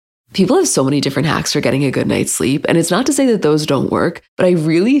People have so many different hacks for getting a good night's sleep, and it's not to say that those don't work, but I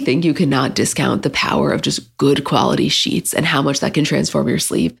really think you cannot discount the power of just good quality sheets and how much that can transform your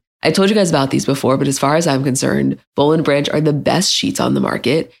sleep. I told you guys about these before, but as far as I'm concerned, Boll & Branch are the best sheets on the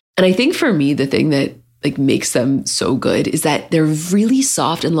market. And I think for me, the thing that makes them so good is that they're really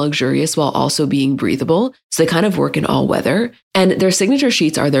soft and luxurious while also being breathable. So they kind of work in all weather. And their signature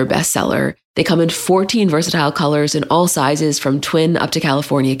sheets are their best seller. They come in 14 versatile colors in all sizes from twin up to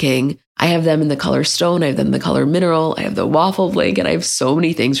California King. I have them in the color stone. I have them in the color mineral. I have the waffle blanket. I have so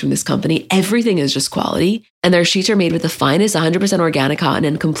many things from this company. Everything is just quality. And their sheets are made with the finest 100% organic cotton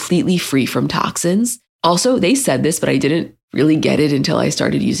and completely free from toxins. Also, they said this, but I didn't really get it until I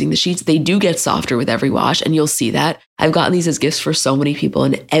started using the sheets. They do get softer with every wash, and you'll see that. I've gotten these as gifts for so many people,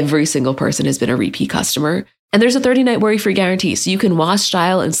 and every single person has been a repeat customer. And there's a 30-night worry-free guarantee, so you can wash,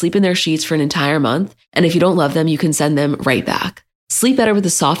 style, and sleep in their sheets for an entire month. And if you don't love them, you can send them right back. Sleep better with the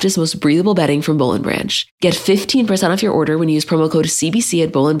softest, most breathable bedding from Boll & Branch. Get 15% off your order when you use promo code CBC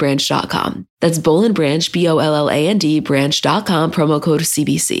at bollandbranch.com. That's Boll & Branch, BOLLAND, branch.com, promo code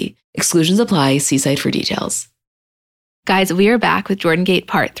CBC. Exclusions apply. See site for details. Guys, we are back with JORDYNGATE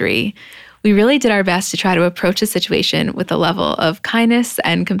Part 3. We really did our best to try to approach the situation with a level of kindness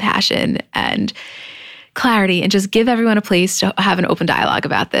and compassion and clarity and just give everyone a place to have an open dialogue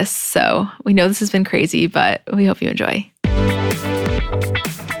about this. So we know this has been crazy, but we hope you enjoy.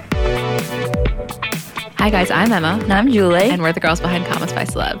 Hi guys, I'm Emma. And I'm Julie. And we're the girls behind Comments by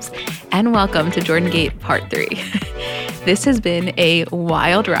Celebs. And welcome to JORDYNGATE Part 3. This has been a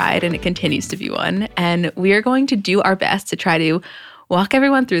wild ride and it continues to be one. And we are going to do our best to try to walk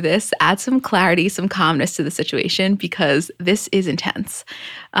everyone through this, add some clarity, some calmness to the situation because this is intense.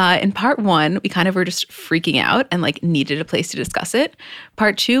 In Part 1, we kind of were just freaking out and needed a place to discuss it.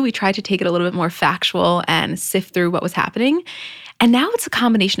 Part 2, we tried to take it a little bit more factual and sift through what was happening. And now it's a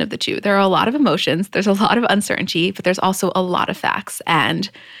combination of the two. There are a lot of emotions, there's a lot of uncertainty, but there's also a lot of facts. And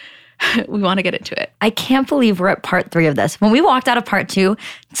we want to get into it. I can't believe we're at Part 3 of this. When we walked out of Part 2,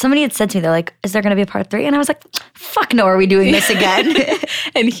 somebody had said to me, they're like, is there going to be a Part 3? And I was like, fuck no, are we doing this again?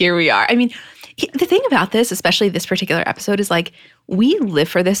 And here we are. I mean, the thing about this, especially this particular episode, is we live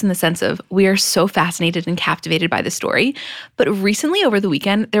for this in the sense of we are so fascinated and captivated by the story. But recently over the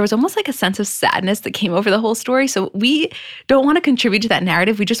weekend, there was almost a sense of sadness that came over the whole story. So we don't want to contribute to that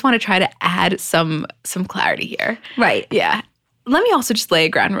narrative. We just want to try to add some clarity here. Right. Yeah. Let me also just lay a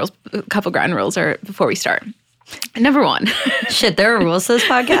couple ground rules before we start. Number one. Shit, there are rules to this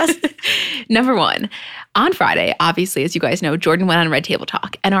podcast? Number one. On Friday, obviously, as you guys know, Jordan went on Red Table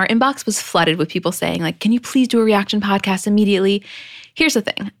Talk, and our inbox was flooded with people saying, can you please do a reaction podcast immediately? Here's the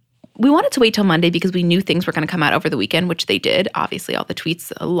thing. We wanted to wait till Monday because we knew things were going to come out over the weekend, which they did. Obviously, all the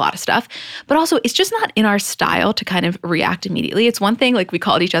tweets, a lot of stuff. But also, it's just not in our style to kind of react immediately. It's one thing, we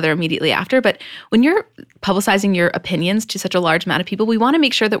called each other immediately after, but when you're publicizing your opinions to such a large amount of people, we want to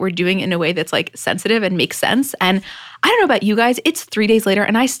make sure that we're doing it in a way that's sensitive and makes sense. And I don't know about you guys, it's 3 days later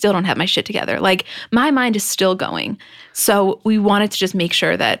and I still don't have my shit together. My mind is still going. So we wanted to just make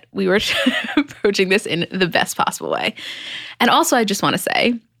sure that we were approaching this in the best possible way. And also, I just want to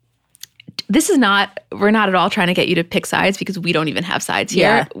say, we're not at all trying to get you to pick sides because we don't even have sides here.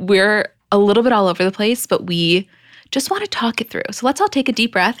 Yeah. We're a little bit all over the place, but we just want to talk it through. So let's all take a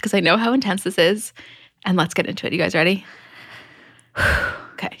deep breath because I know how intense this is. And let's get into it. You guys ready?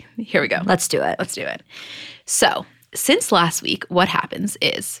 Okay, here we go. Let's do it. Let's do it. So since last week, what happens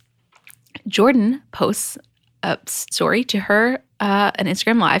is Jordan posts a story to her, an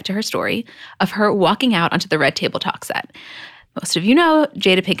Instagram Live to her story of her walking out onto the Red Table Talk set. Most of you know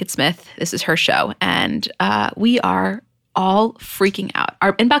Jada Pinkett Smith. This is her show. And we are all freaking out.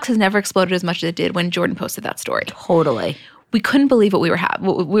 Our inbox has never exploded as much as it did when Jordan posted that story. Totally. We couldn't believe what we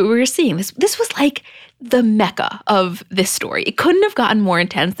were seeing. This was the mecca of this story. It couldn't have gotten more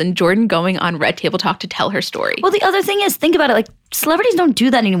intense than Jordan going on Red Table Talk to tell her story. Well, the other thing is, think about it. Celebrities don't do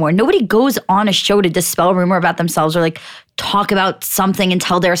that anymore. Nobody goes on a show to dispel a rumor about themselves or talk about something and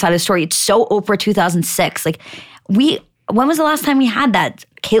tell their side of the story. It's so Oprah 2006. When was the last time we had that?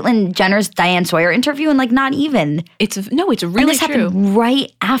 Caitlyn Jenner's Diane Sawyer interview, and not even. It's really and this true. Happened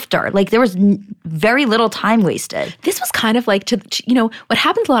right after. There was very little time wasted. This was kind of what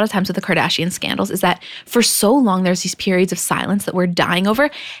happens a lot of times with the Kardashian scandals is that for so long there's these periods of silence that we're dying over.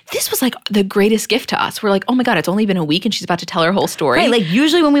 This was the greatest gift to us. We're oh my God, it's only been a week and she's about to tell her whole story. Right,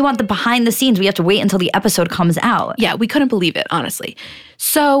 usually when we want the behind the scenes, we have to wait until the episode comes out. Yeah, we couldn't believe it, honestly.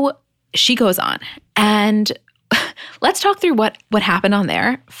 So she goes on and let's talk through what happened on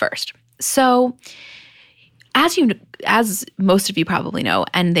there first. So, as most of you probably know,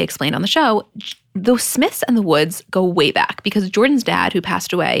 and they explained on the show, the Smiths and the Woods go way back because Jordan's dad, who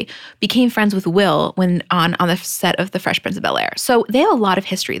passed away, became friends with Will when on the set of The Fresh Prince of Bel-Air. So they have a lot of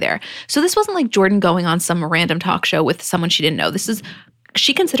history there. So this wasn't like Jordan going on some random talk show with someone she didn't know.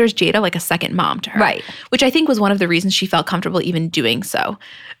 She considers Jada like a second mom to her. Right. Which I think was one of the reasons she felt comfortable even doing so.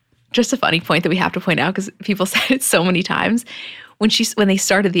 Just a funny point that we have to point out because people said it so many times. When they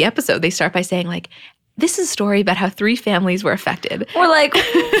started the episode, they start by saying like, this is a story about how 3 families were affected. We're like,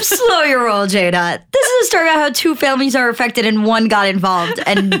 slow your roll, Jada. This is a story about how 2 families are affected and 1 got involved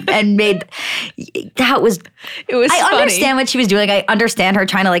and made that was. It was. I funny. understand what she was doing. I understand her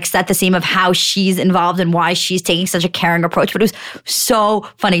trying to like set the scene of how she's involved and why she's taking such a caring approach. But it was so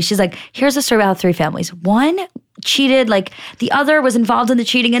funny. She's like, here's a story about 3 families. 1 cheated, like the other was involved in the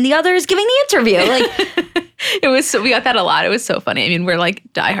cheating, and the other is giving the interview. Like. We got that a lot. It was so funny. I mean, we're like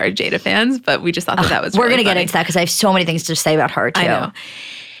diehard Jada fans, but we just thought that was We're really going to get funny. into that because I have so many things to say about her too. I know.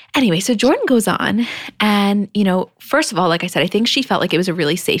 Anyway, so Jordan goes on and, first of all, like I said, I think she felt like it was a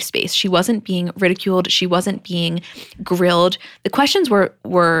really safe space. She wasn't being ridiculed. She wasn't being grilled. The questions were,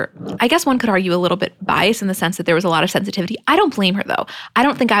 I guess one could argue, a little bit biased in the sense that there was a lot of sensitivity. I don't blame her, though. I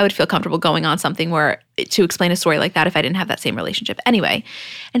don't think I would feel comfortable going on something to explain a story like that if I didn't have that same relationship. Anyway,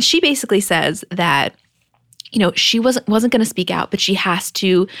 and she basically says that she wasn't going to speak out, but she's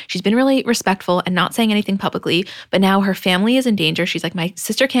been really respectful and not saying anything publicly, but now her family is in danger. She's like, my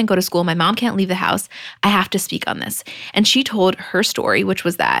sister can't go to school. My mom can't leave the house. I have to speak on this. And she told her story, which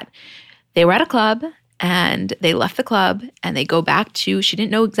was that they were at a club and they left the club and they go back to, she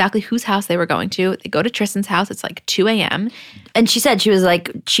didn't know exactly whose house they were going to. They go to Tristan's house. It's like 2 a.m. And she said, she was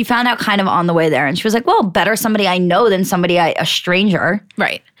like, she found out kind of on the way there. And she was like, well, better somebody I know than a stranger.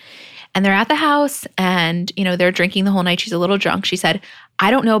 Right. And they're at the house and, they're drinking the whole night. She's a little drunk. She said, I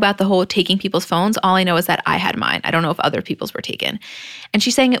don't know about the whole taking people's phones. All I know is that I had mine. I don't know if other people's were taken. And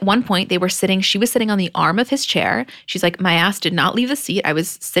she's saying at one point she was sitting on the arm of his chair. She's like, my ass did not leave the seat. I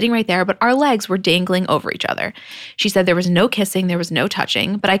was sitting right there, but our legs were dangling over each other. She said there was no kissing, there was no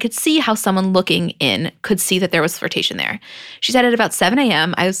touching, but I could see how someone looking in could see that there was flirtation there. She said at about 7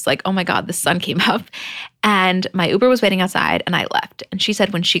 a.m., I was like, oh my God, the sun came up. And my Uber was waiting outside and I left. And she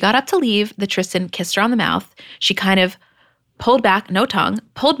said when she got up to leave, the Tristan kissed her on the mouth. She kind of pulled back, no tongue,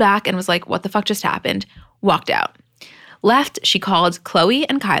 pulled back and was like, what the fuck just happened? Walked out. Left, she called Chloe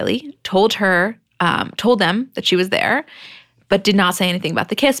and Kylie, told them that she was there, but did not say anything about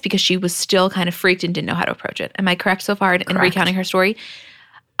the kiss because she was still kind of freaked and didn't know how to approach it. Am I correct so far in recounting her story?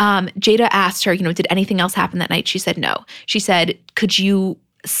 Jada asked her, did anything else happen that night? She said no. She said, could you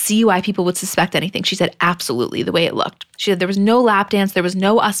see why people would suspect anything? She said, absolutely, the way it looked. She said there was no lap dance, there was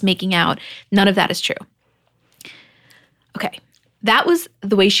no us making out. None of that is true. Okay, that was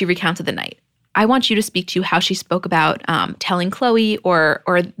the way she recounted the night. I want you to speak to how she spoke about telling Chloe or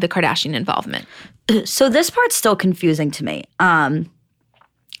the Kardashian involvement. So this part's still confusing to me.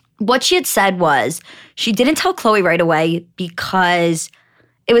 What she had said was she didn't tell Chloe right away because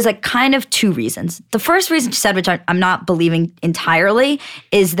it was like kind of 2 reasons. The first reason she said, which I'm not believing entirely,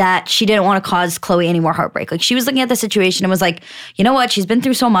 is that she didn't want to cause Chloe any more heartbreak. Like she was looking at the situation and was like, you know what? She's been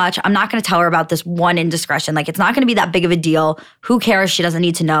through so much. I'm not going to tell her about this one indiscretion. Like it's not going to be that big of a deal. Who cares? She doesn't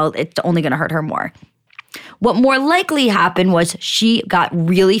need to know. It's only going to hurt her more. What more likely happened was she got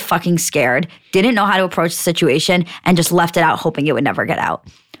really fucking scared, didn't know how to approach the situation, and just left it out hoping it would never get out.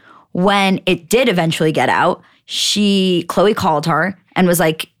 When it did eventually get out, Chloe called her and was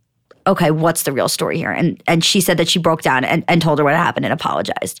like, okay, what's the real story here? And she said that she broke down and told her what happened and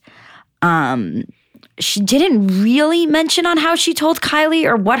apologized. She didn't really mention on how she told Kylie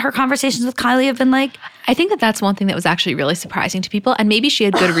or what her conversations with Kylie have been like. I think that that's one thing that was actually really surprising to people. And maybe she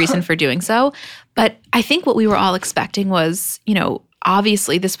had good reason for doing so. But I think what we were all expecting was,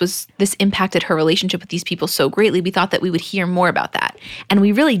 obviously this impacted her relationship with these people so greatly. We thought that we would hear more about that. And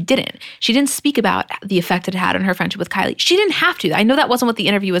we really didn't. She didn't speak about the effect it had on her friendship with Kylie. She didn't have to. I know that wasn't what the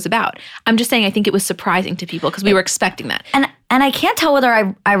interview was about. I'm just saying I think it was surprising to people because we were expecting that. And I can't tell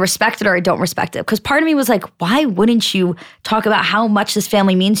whether I respect it or I don't respect it. Because part of me was like, why wouldn't you talk about how much this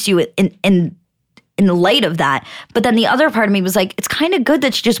family means to you in the light of that? But then the other part of me was like, it's kind of good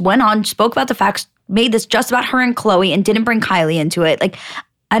that she just went on, spoke about the facts, made this just about her and Chloe and didn't bring Kylie into it. Like,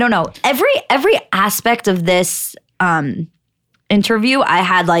 I don't know. Every aspect of this interview, I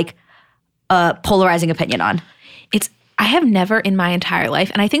had like a polarizing opinion on. I have never in my entire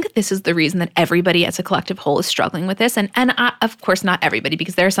life, and I think that this is the reason that everybody as a collective whole is struggling with this, and of course not everybody,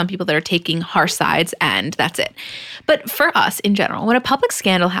 because there are some people that are taking harsh sides and that's it. But for us in general, when a public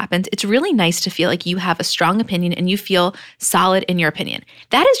scandal happens, it's really nice to feel like you have a strong opinion and you feel solid in your opinion.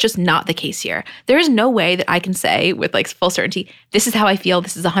 That is just not the case here. There is no way that I can say with like full certainty, this is how I feel,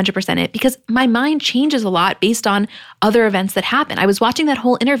 this is 100% it, because my mind changes a lot based on other events that happen. I was watching that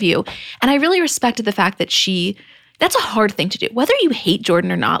whole interview and I really respected the fact that that's a hard thing to do. Whether you hate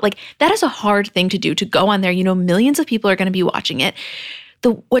Jordyn or not, like that is a hard thing to do, to go on there. You know, millions of people are going to be watching it.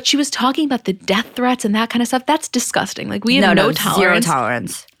 What she was talking about, the death threats and that kind of stuff, that's disgusting. Like we have no tolerance. Zero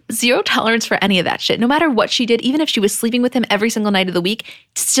tolerance. Zero tolerance for any of that shit. No matter what she did, even if she was sleeping with him every single night of the week,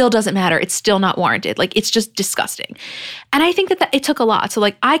 it still doesn't matter. It's still not warranted. Like it's just disgusting. And I think that it took a lot. So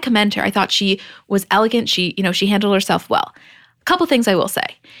like I commend her. I thought she was elegant. She handled herself well. A couple things I will say.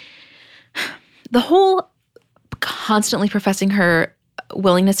 The whole constantly professing her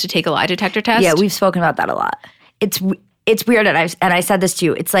willingness to take a lie detector test. Yeah, we've spoken about that a lot. It's weird, and I said this to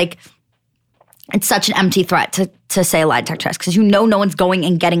you. It's like it's such an empty threat to say a lie detector test because no one's going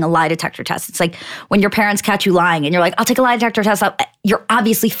and getting a lie detector test. It's like when your parents catch you lying and you're like, I'll take a lie detector test. You're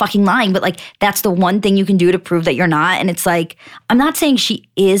obviously fucking lying, but like that's the one thing you can do to prove that you're not. And it's like, I'm not saying she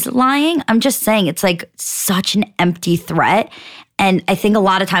is lying. I'm just saying it's like such an empty threat. And I think a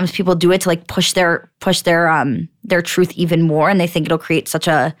lot of times people do it to like push their truth even more, and they think it'll create such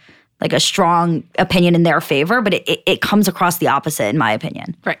a strong opinion in their favor, but it comes across the opposite in my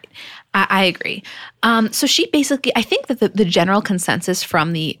opinion. Right. I agree. So she basically, I think that the general consensus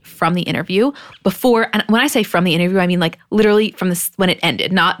from the interview before, and when I say from the interview, I mean like literally from when it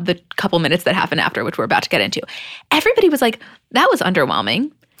ended, not the couple minutes that happened after, which we're about to get into. Everybody was like, that was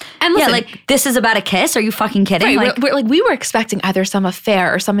underwhelming. And listen, yeah, like this is about a kiss? Are you fucking kidding? Right, we were expecting either some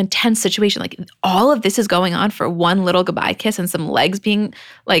affair or some intense situation. Like all of this is going on for one little goodbye kiss and some legs being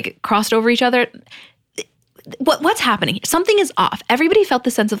like crossed over each other. What's happening? Something is off. Everybody felt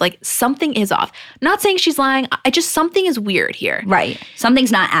the sense of like something is off. Not saying she's lying. Something is weird here. Right.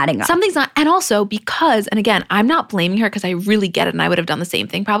 Something's not adding up. Something's not. And also because, and again, I'm not blaming her because I really get it and I would have done the same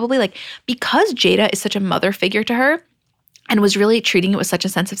thing probably. Like because Jada is such a mother figure to her, and was really treating it with such a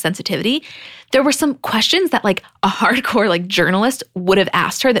sense of sensitivity, there were some questions that like a hardcore like journalist would have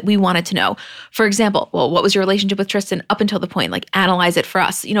asked her that we wanted to know. For example, well, what was your relationship with Tristan up until the point? Like analyze it for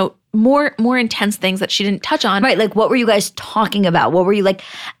us. You know, more intense things that she didn't touch on. Right, like what were you guys talking about? What were you like?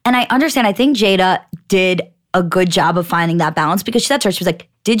 And I understand, I think Jada did a good job of finding that balance because she said to her, she was like,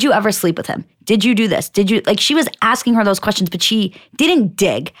 did you ever sleep with him? Did you do this? Did you, like she was asking her those questions, but she didn't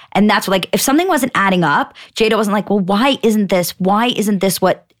dig. And that's what, like, if something wasn't adding up, Jada wasn't like, well, why isn't this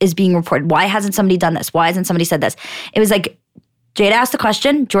what is being reported? Why hasn't somebody done this? Why hasn't somebody said this? It was like, Jada asked the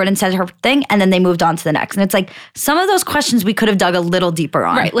question, Jordyn said her thing, and then they moved on to the next. And it's like, some of those questions we could have dug a little deeper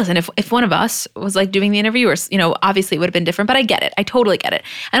on. Right, listen, if one of us was like doing the interview, or, you know, obviously it would have been different, but I get it. I totally get it.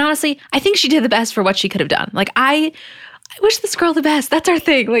 And honestly, I think she did the best for what she could have done. Like, I wish this girl the best. That's our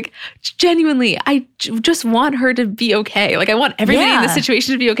thing. Like, genuinely, I just want her to be okay. Like, I want everybody in this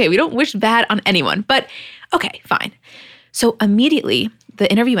situation to be okay. We don't wish bad on anyone. But, okay, fine. So immediately, the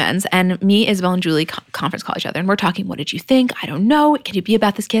interview ends, and me, Isabel, and Julie conference call each other. And we're talking, what did you think? I don't know. Can you be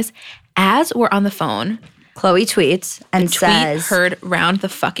about this kiss? As we're on the phone, Chloe tweets and says, heard round the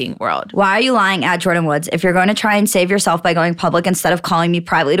fucking world. Why are you lying at Jordyn Woods? If you're going to try and save yourself by going public instead of calling me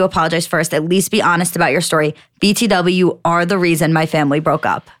privately to apologize first, at least be honest about your story. BTW, you are the reason my family broke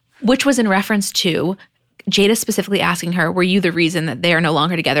up. Which was in reference to Jada specifically asking her, were you the reason that they are no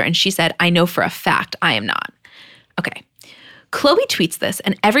longer together? And she said, I know for a fact I am not. Okay. Chloe tweets this,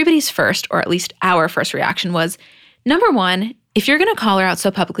 and everybody's first, or at least our first reaction was, number one, if you're going to call her out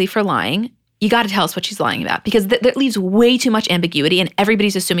so publicly for lying, you got to tell us what she's lying about, because that leaves way too much ambiguity and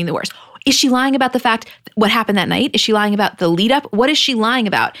everybody's assuming the worst. Is she lying about the fact what happened that night? Is she lying about the lead up? What is she lying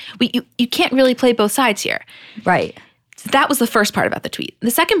about? You can't really play both sides here. Right. So that was the first part about the tweet. The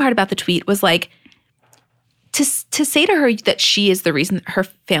second part about the tweet was like, to say to her that she is the reason her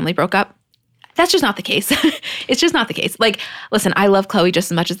family broke up, that's just not the case. It's just not the case. Like, listen, I love Chloe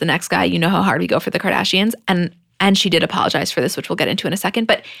just as much as the next guy. You know how hard we go for the Kardashians. And she did apologize for this, which we'll get into in a second.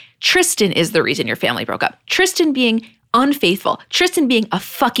 But Tristan is the reason your family broke up. Tristan being unfaithful. Tristan being a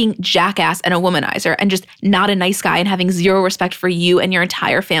fucking jackass and a womanizer and just not a nice guy and having zero respect for you and your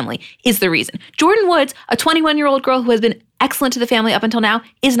entire family is the reason. Jordyn Woods, a 21-year-old girl who has been excellent to the family up until now,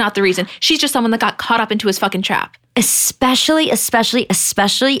 is not the reason. She's just someone that got caught up into his fucking trap. Especially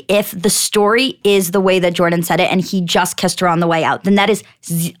if the story is the way that Jordyn said it and he just kissed her on the way out. Then that is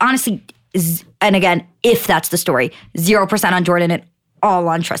honestly, and again, if that's the story, 0% on Jordyn and all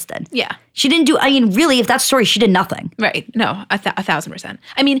on Tristan. Yeah. She didn't do, really, if that's the story, she did nothing. Right. No, 1,000%.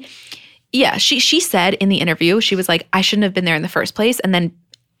 I mean, yeah, she said in the interview, she was like, I shouldn't have been there in the first place. And then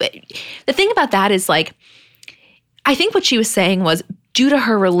the thing about that is like, I think what she was saying was due to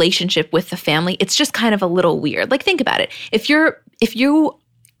her relationship with the family, it's just kind of a little weird. Like, think about it. If your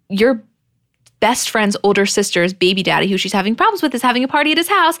best friend's older sister's baby daddy, who she's having problems with, is having a party at his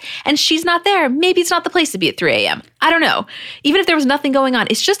house and she's not there, maybe it's not the place to be at 3 a.m. I don't know. Even if there was nothing going on,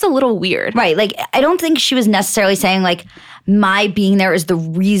 it's just a little weird. Right. Like, I don't think she was necessarily saying like, my being there is the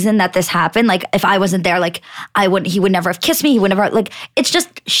reason that this happened. Like, if I wasn't there, like, he would never have kissed me. He would never, like, it's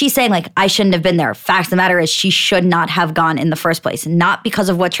just, she's saying like, I shouldn't have been there. Fact of the matter is she should not have gone in the first place. Not because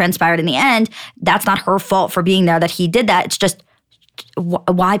of what transpired in the end. That's not her fault for being there that he did that. It's just,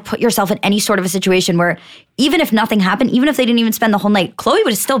 why put yourself in any sort of a situation where even if nothing happened, even if they didn't even spend the whole night, Khloe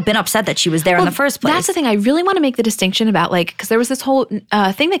would have still been upset that she was there in the first place. That's the thing. I really want to make the distinction about like, because there was this whole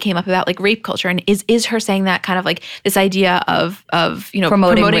thing that came up about like rape culture, and is her saying that kind of like this idea of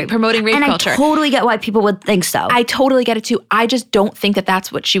promoting rape culture. I totally get why people would think so. I totally get it too. I just don't think that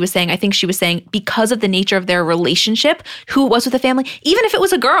that's what she was saying. I think she was saying because of the nature of their relationship, who it was with the family, even if it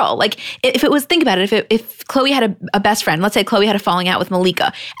was a girl, like if it was, think about it, if Khloe had a best friend, let's say Khloe had a falling out with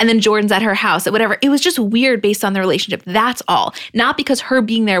Malika, and then Jordan's at her house or whatever, it was just weird based on their relationship. That's all. Not because her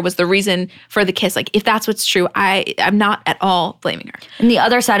being there was the reason for the kiss. Like, if that's what's true, I'm not at all blaming her. And the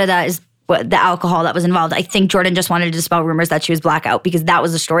other side of that is the alcohol that was involved. I think Jordan just wanted to dispel rumors that she was blackout, because that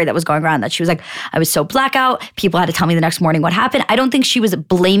was the story that was going around, that she was like, I was so blackout. People had to tell me the next morning what happened. I don't think she was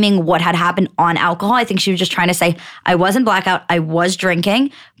blaming what had happened on alcohol. I think she was just trying to say, I wasn't blackout. I was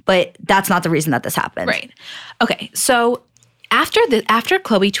drinking, but that's not the reason that this happened. Right. Okay. So after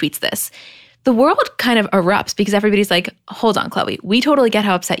Khloe tweets this, the world kind of erupts because everybody's like, hold on, Khloe, we totally get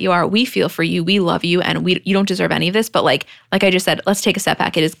how upset you are. We feel for you. We love you. And you don't deserve any of this. But like I just said, let's take a step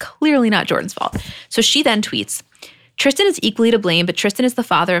back. It is clearly not Jordan's fault. So she then tweets, Tristan is equally to blame, but Tristan is the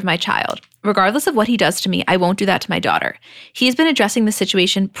father of my child. Regardless of what he does to me, I won't do that to my daughter. He has been addressing the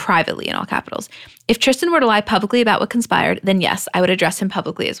situation privately, in all capitals. If Tristan were to lie publicly about what conspired, then yes, I would address him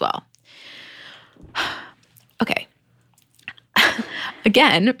publicly as well. Okay.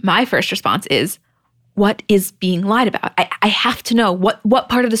 Again, my first response is, what is being lied about? I have to know what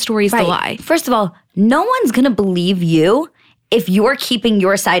part of the story is the lie. First of all, no one's going to believe you if you're keeping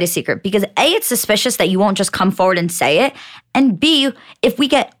your side a secret, because A, it's suspicious that you won't just come forward and say it, and B, if we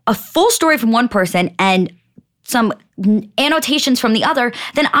get a full story from one person and some annotations from the other,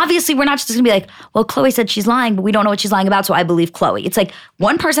 then obviously we're not just gonna be like, well, Khloe said she's lying, but we don't know what she's lying about, so I believe Khloe. It's like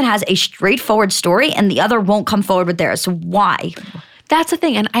one person has a straightforward story and the other won't come forward with theirs. So why? That's the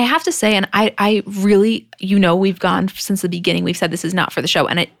thing. And I have to say, and I really, we've gone since the beginning, we've said this is not for the show,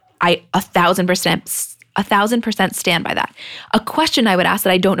 and I 1,000% stand by that. A question I would ask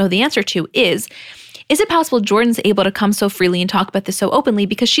that I don't know the answer to is it possible Jordan's able to come so freely and talk about this so openly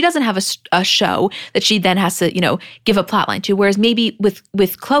because she doesn't have a show that she then has to, give a plot line to? Whereas maybe with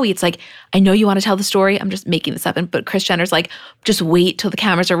Khloe, it's like, I know you want to tell the story. I'm just making this up. But Kris Jenner's like, just wait till the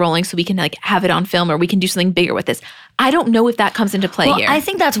cameras are rolling so we can like have it on film, or we can do something bigger with this. I don't know if that comes into play here. I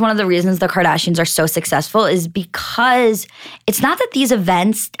think that's one of the reasons the Kardashians are so successful, is because it's not that these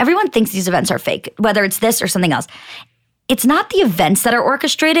events, everyone thinks these events are fake, whether it's this or something else. It's not the events that are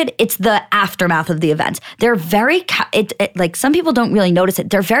orchestrated, it's the aftermath of the events. They're very, like some people don't really notice it.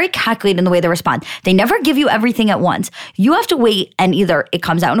 They're very calculated in the way they respond. They never give you everything at once. You have to wait, and either it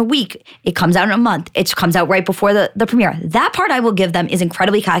comes out in a week, it comes out in a month, it comes out right before the premiere. That part I will give them is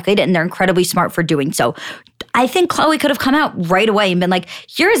incredibly calculated, and they're incredibly smart for doing so. I think Khloe could have come out right away and been like,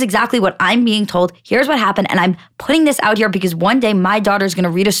 here is exactly what I'm being told. Here's what happened. And I'm putting this out here because one day my daughter's going to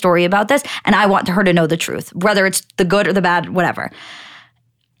read a story about this and I want her to know the truth, whether it's the good or the bad, whatever.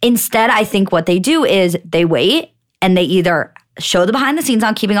 Instead, I think what they do is they wait and they either show the behind the scenes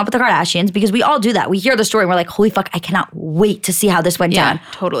on Keeping Up with the Kardashians, because we all do that. We hear the story and we're like, holy fuck, I cannot wait to see how this went down.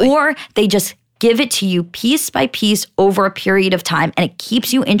 Totally. Or they just give it to you piece by piece over a period of time, and it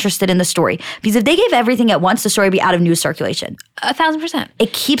keeps you interested in the story. Because if they gave everything at once, the story would be out of news circulation. 1,000%.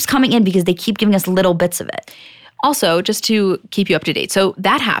 It keeps coming in because they keep giving us little bits of it. Also, just to keep you up to date, so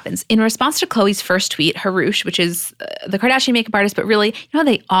that happens. In response to Khloe's first tweet, Harush, which is the Kardashian makeup artist, but really,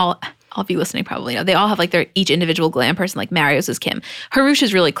 they all be listening probably, they all have like their each individual glam person, like Mario's is Kim. Harush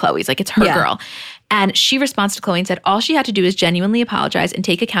is really Khloe's, like it's her girl. And she responds to Khloe and said, all she had to do is genuinely apologize and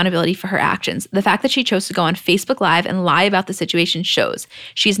take accountability for her actions. The fact that she chose to go on Facebook Live and lie about the situation shows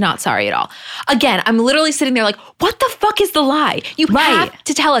she's not sorry at all. Again, I'm literally sitting there like, what the fuck is the lie? You have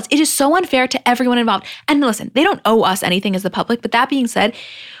to tell us. It is so unfair to everyone involved. And listen, they don't owe us anything as the public. But that being said,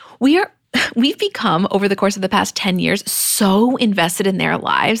 we are we've become, over the course of the past 10 years, so invested in their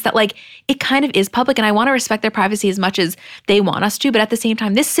lives that like it kind of is public. And I want to respect their privacy as much as they want us to. But at the same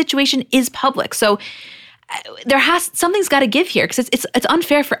time, this situation is public. So something's got to give here because it's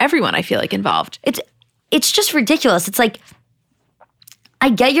unfair for everyone, I feel like, involved. It's just ridiculous. It's like, I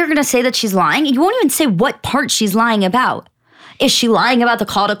get you're going to say that she's lying. You won't even say what part she's lying about. Is she lying about the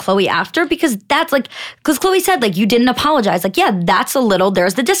call to Khloe after? Because because Khloe said, like, you didn't apologize. Like, yeah, that's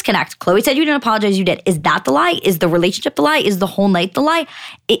there's the disconnect. Khloe said you didn't apologize, you did. Is that the lie? Is the relationship the lie? Is the whole night the lie?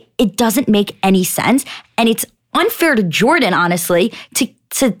 It doesn't make any sense. And it's unfair to Jordyn, honestly,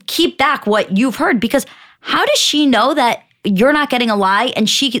 to keep back what you've heard. Because how does she know that you're not getting a lie and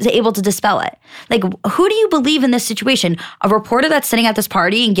she is able to dispel it? Like, who do you believe in this situation? A reporter that's sitting at this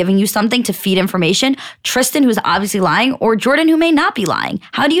party and giving you something to feed information, Tristan, who's obviously lying, or Jordyn, who may not be lying?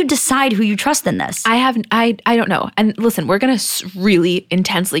 How do you decide who you trust in this? I don't know. And listen, we're going to really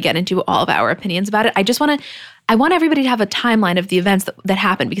intensely get into all of our opinions about it. I want everybody to have a timeline of the events that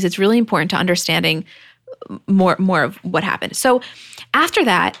happened because it's really important to understanding more of what happened. So after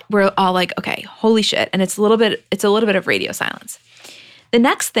that, we're all like, okay, holy shit. And it's a little bit of radio silence. The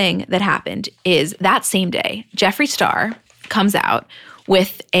next thing that happened is that same day, Jeffree Star comes out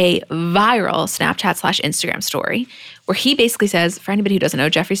with a viral Snapchat/Instagram story where he basically says, for anybody who doesn't know,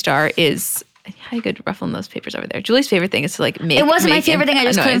 Jeffree Star is, how you good ruffling those papers over there. Julie's favorite thing is to like make. It wasn't my favorite thing. I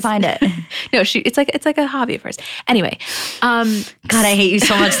just couldn't find it. No, it's like a hobby of hers. Anyway, God, I hate you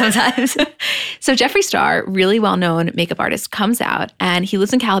so much sometimes. So Jeffree Star, really well-known makeup artist, comes out and he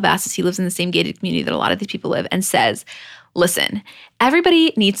lives in Calabasas. He lives in the same gated community that a lot of these people live, and says, listen,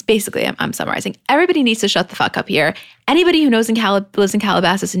 everybody needs, basically, I'm summarizing, everybody needs to shut the fuck up here. Anybody who lives in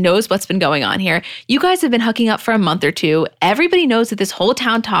Calabasas knows what's been going on here. You guys have been hooking up for a month or two. Everybody knows that this whole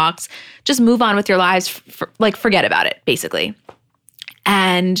town talks. Just move on with your lives. Forget about it, basically.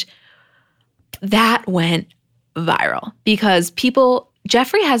 And that went viral because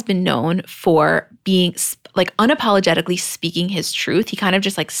Jeffree has been known for being like unapologetically speaking his truth. He kind of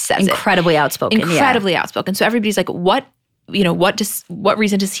just like says incredibly outspoken. Outspoken. So everybody's like, what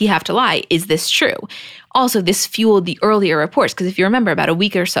reason does he have to lie? Is this true? Also, this fueled the earlier reports because if you remember, about a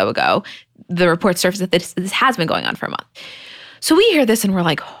week or so ago, the report surfaced that this has been going on for a month. So we hear this and we're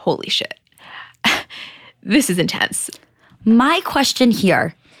like, holy shit, this is intense. My question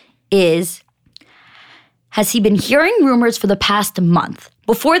here is, has he been hearing rumors for the past month?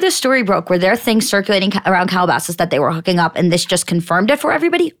 Before this story broke, were there things circulating around Calabasas that they were hooking up and this just confirmed it for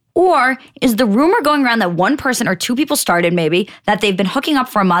everybody? Or is the rumor going around that one person or two people started maybe, that they've been hooking up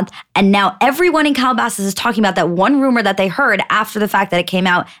for a month and now everyone in Calabasas is talking about that one rumor that they heard after the fact that it came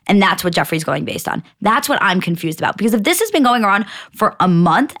out, and that's what Jeffree's going based on? That's what I'm confused about. Because if this has been going on for a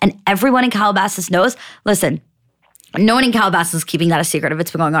month and everyone in Calabasas knows, listen, no one in Calabasas is keeping that a secret if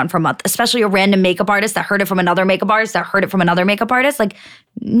it's been going on for a month, especially a random makeup artist that heard it from another makeup artist that heard it from another makeup artist. Like,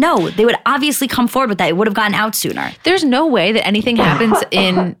 no, they would obviously come forward with that. It would have gotten out sooner. There's no way that anything happens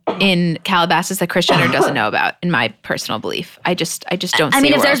in Calabasas that Kris Jenner doesn't know about, in my personal belief. I just don't see I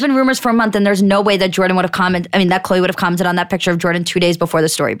mean, if there's been rumors for a month, then there's no way that Jordyn would have that Khloe would have commented on that picture of Jordyn 2 days before the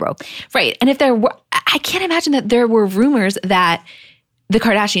story broke. Right. And if there were, I can't imagine that there were rumors that the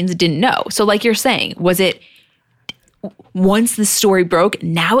Kardashians didn't know. So like you're saying, was it once the story broke,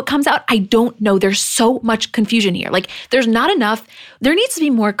 now it comes out? I don't know. There's so much confusion here. Like, there's not enough. There needs to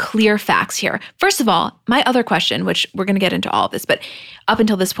be more clear facts here. First of all, my other question, which we're going to get into all of this, but up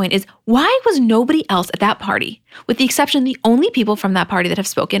until this point, is why was nobody else at that party? With the exception, the only people from that party that have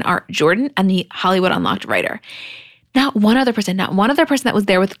spoken are Jordyn and the Hollywood Unlocked writer. Not one other person that was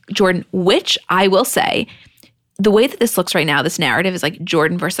there with Jordyn, which I will say, the way that this looks right now, this narrative is like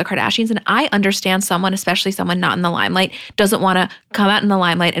Jordyn versus the Kardashians. And I understand someone, especially someone not in the limelight, doesn't want to come out in the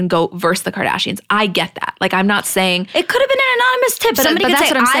limelight and go versus the Kardashians. I get that. Like, I'm not saying it could have been an anonymous tip, but somebody could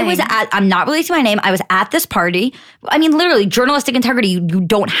say, I'm not releasing my name. I was at this party. I mean, literally, journalistic integrity, you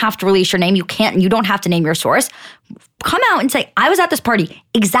don't have to release your name. You don't have to name your source. Come out and say, I was at this party.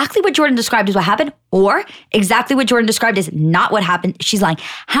 Exactly what Jordyn described is what happened, or exactly what Jordyn described is not what happened. She's lying.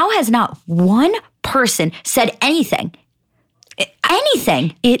 How has not one person said anything?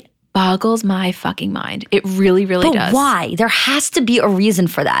 Anything. It boggles my fucking mind. It really, really does. But why? There has to be a reason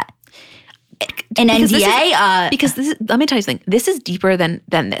for that. An NDA? Because this is, let me tell you something. This is deeper than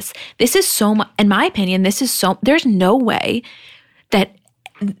this. This is so much, in my opinion, there's no way that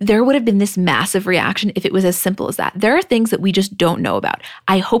there would have been this massive reaction if it was as simple as that. There are things that we just don't know about.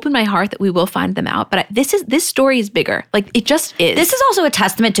 I hope in my heart that we will find them out, but this story is bigger. Like, it just is. This is also a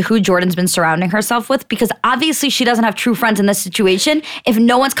testament to who Jordyn's been surrounding herself with, because obviously she doesn't have true friends in this situation if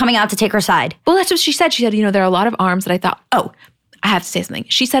no one's coming out to take her side. Well, that's what she said. She said, there are a lot of arms that I thought, I have to say something.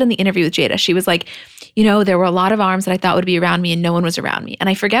 She said in the interview with Jada, she was like, you know, there were a lot of arms that I thought would be around me and no one was around me. And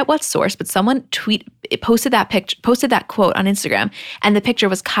I forget what source, but someone posted that quote on Instagram, and the picture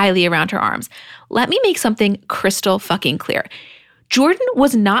was Kylie around her arms. Let me make something crystal fucking clear. Jordan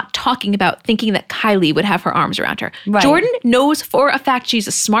was not talking about thinking that Kylie would have her arms around her. Right. Jordan knows for a fact, she's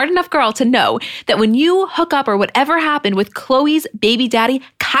a smart enough girl to know that when you hook up or whatever happened with Khloe's baby daddy,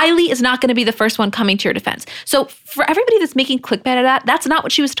 Kylie is not going to be the first one coming to your defense. So for everybody that's making clickbait of that, that's not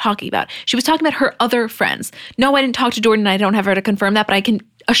what she was talking about. She was talking about her other friends. No, I didn't talk to Jordan, and I don't have her to confirm that, but I can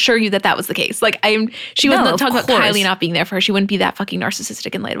assure you that that was the case. Like she was not talking about Kylie not being there for her. She wouldn't be that fucking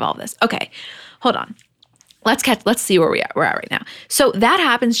narcissistic in light of all of this. Okay, hold on. Let's see where we're at right now. So that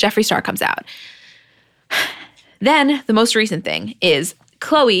happens. Jeffree Star comes out. Then the most recent thing is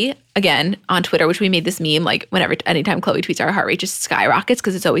Khloe, again, on Twitter, which we made this meme, like anytime Khloe tweets, our heart rate just skyrockets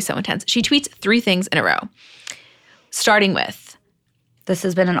because it's always so intense. She tweets 3 things in a row, starting with, this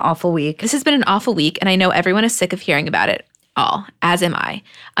has been an awful week. This has been an awful week, and I know everyone is sick of hearing about it all, as am I.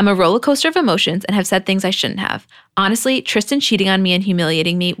 I'm a roller coaster of emotions and have said things I shouldn't have. Honestly, Tristan cheating on me and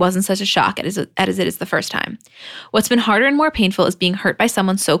humiliating me wasn't such a shock as it is the first time. What's been harder and more painful is being hurt by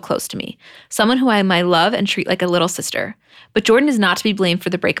someone so close to me, someone who I might love and treat like a little sister. But Jordan is not to be blamed for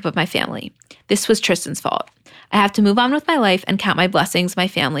the breakup of my family. This was Tristan's fault. I have to move on with my life and count my blessings, my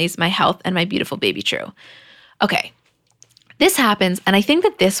families, my health, and my beautiful baby True. Okay, this happens, and I think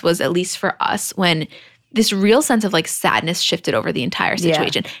that this was, at least for us, when this real sense of like sadness shifted over the entire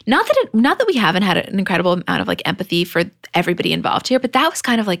situation. Yeah. Not that we haven't had an incredible amount of like empathy for everybody involved here, but that was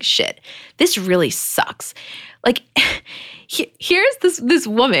kind of like, shit, this really sucks. Like, here's this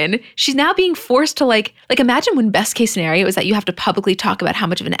woman, she's now being forced to like imagine when best case scenario is that you have to publicly talk about how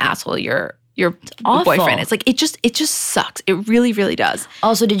much of an asshole your boyfriend is. Like, it just sucks. It really, really does.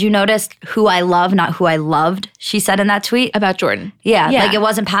 Also, did you notice who I love, not who I loved, she said in that tweet? About Jordan. Yeah. Like, it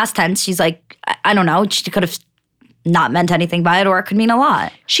wasn't past tense. She's like, I don't know. She could have not meant anything by it, or it could mean a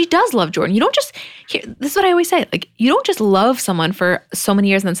lot. She does love Jordan. You don't just, this is what I always say, like, you don't just love someone for so many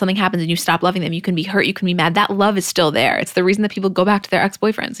years and then something happens and you stop loving them. You can be hurt, you can be mad. That love is still there. It's the reason that people go back to their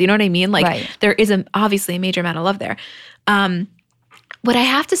ex-boyfriends. You know what I mean? Like, There is obviously a major amount of love there. What I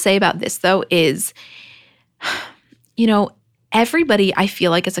have to say about this, though, is, you know, everybody, I feel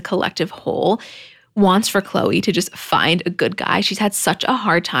like as a collective whole, wants for Khloe to just find a good guy. She's had such a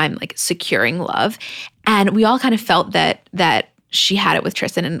hard time like securing love. And we all kind of felt that she had it with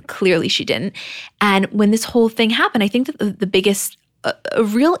Tristan, and clearly she didn't. And when this whole thing happened, I think that the biggest a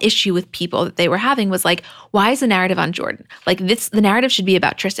real issue with people that they were having was like, why is the narrative on Jordan? Like, the narrative should be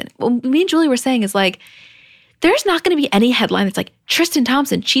about Tristan. What me and Julie were saying is like, there's not going to be any headline that's like, Tristan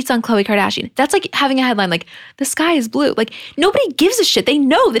Thompson cheats on Khloe Kardashian. That's like having a headline like, the sky is blue. Like, nobody gives a shit. They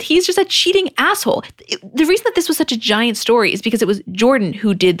know that he's just a cheating asshole. The reason that this was such a giant story is because it was Jordan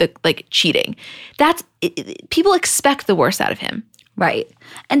who did the like cheating. People expect the worst out of him. Right.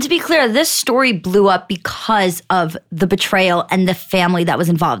 And to be clear, this story blew up because of the betrayal and the family that was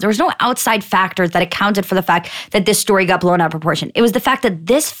involved. There was no outside factors that accounted for the fact that this story got blown out of proportion. It was the fact that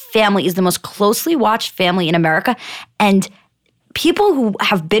this family is the most closely watched family in America, and people who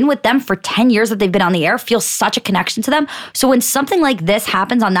have been with them for 10 years that they've been on the air feel such a connection to them. So when something like this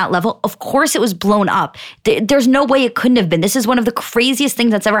happens on that level, of course it was blown up. There's no way it couldn't have been. This is one of the craziest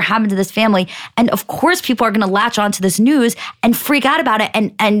things that's ever happened to this family. And of course people are going to latch onto this news and freak out about it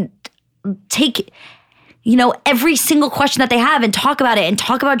and take, you know, every single question that they have and talk about it and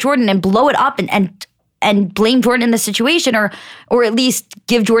talk about Jordan and blow it up and blame Jordan in this situation, or at least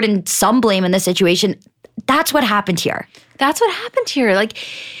give Jordan some blame in this situation. That's what happened here. That's what happened here. Like,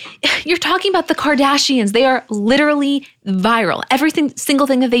 you're talking about the Kardashians. They are literally viral. Every single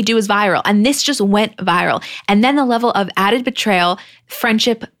thing that they do is viral. And this just went viral. And then the level of added betrayal,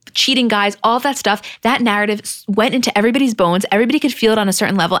 friendship, cheating guys, all of that stuff, that narrative went into everybody's bones. Everybody could feel it on a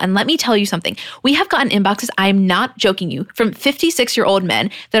certain level. And let me tell you something. We have gotten inboxes, I am not joking you, from 56-year-old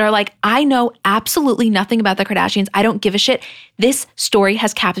men that are like, I know absolutely nothing about the Kardashians. I don't give a shit. This story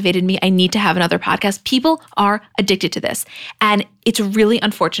has captivated me. I need to have another podcast. People are addicted to this. And it's really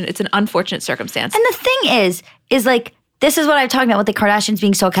unfortunate. It's an unfortunate circumstance. And the thing is like, this is what I'm talking about with the Kardashians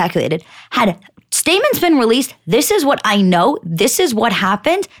being so calculated. Had statements been released, this is what I know, this is what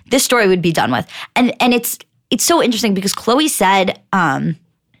happened, this story would be done with. And it's so interesting because Khloe said,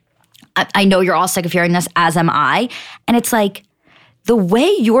 I know you're all sick of hearing this, as am I. And it's like, the way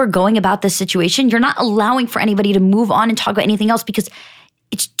you're going about this situation, you're not allowing for anybody to move on and talk about anything else because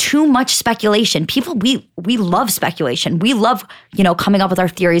it's too much speculation. People, we love speculation. We love, you know, coming up with our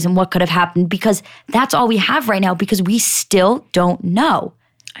theories and what could have happened because that's all we have right now because we still don't know.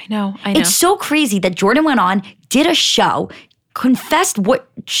 I know. It's so crazy that Jordan went on, did a show, confessed what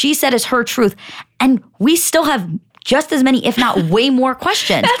she said is her truth. And we still have just as many, if not way more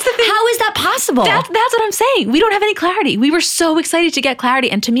questions. That's the thing. How is that possible? That's what I'm saying. We don't have any clarity. We were so excited to get clarity.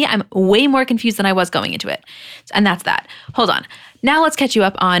 And to me, I'm way more confused than I was going into it. And that's that. Hold on. Now let's catch you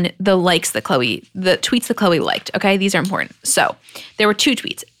up on the tweets that Khloe liked. Okay, these are important. So there were 2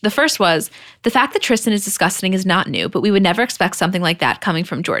 tweets. The first was, the fact that Tristan is disgusting is not new, but we would never expect something like that coming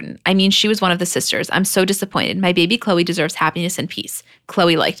from Jordan. I mean, she was one of the sisters. I'm so disappointed. My baby Khloe deserves happiness and peace.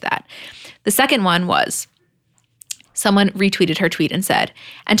 Khloe liked that. The second one was, someone retweeted her tweet and said,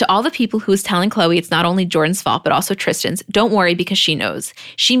 and to all the people who is telling Khloe it's not only Jordan's fault, but also Tristan's, don't worry because she knows.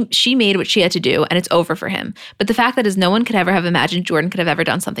 She made what she had to do and it's over for him. But the fact that is no one could ever have imagined Jordan could have ever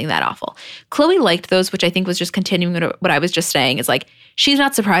done something that awful. Khloe liked those, which I think was just continuing what I was just saying, is like, she's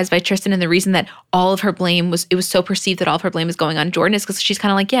not surprised by Tristan, and the reason that all of her blame it was so perceived that all of her blame is going on Jordan is because she's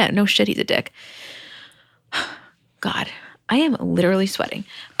kind of like, yeah, no shit, he's a dick. God, I am literally sweating.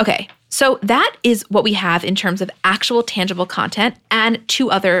 Okay. So that is what we have in terms of actual tangible content, and 2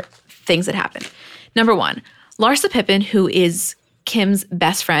 other things that happened. Number 1, Larsa Pippen, who is Kim's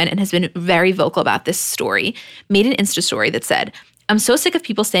best friend and has been very vocal about this story, made an Insta story that said, I'm so sick of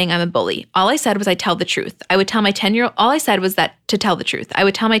people saying I'm a bully. All I said was I tell the truth. I would tell my 10-year-old, all I said was that to tell the truth. I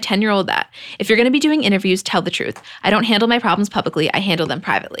would tell my 10-year-old that. If you're going to be doing interviews, tell the truth. I don't handle my problems publicly. I handle them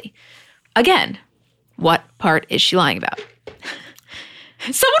privately. Again, what part is she lying about?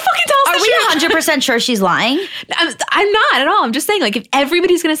 Someone fucking tell us the truth. Are we 100% sure she's lying? I'm not at all. I'm just saying, like, if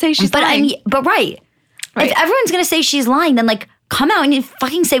everybody's going to say she's lying. Right. If everyone's going to say she's lying, then, like, come out and you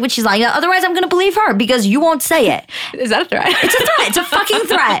fucking say what she's lying. Otherwise, I'm going to believe her because you won't say it. Is that a threat? It's a threat. It's a fucking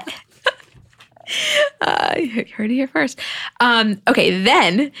threat. You heard it here first. Okay,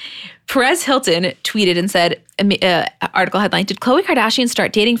 then Perez Hilton tweeted and said, article headline, did Khloe Kardashian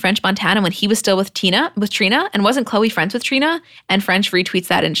start dating French Montana when he was still with Trina? And wasn't Khloe friends with Trina? And French retweets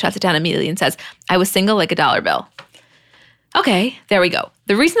that and shuts it down immediately and says, I was single like a dollar bill. Okay, there we go.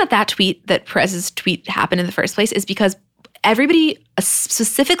 The reason that Perez's tweet happened in the first place is because everybody,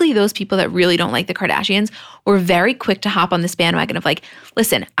 specifically those people that really don't like the Kardashians, were very quick to hop on this bandwagon of like,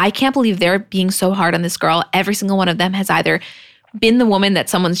 listen, I can't believe they're being so hard on this girl. Every single one of them has either been the woman that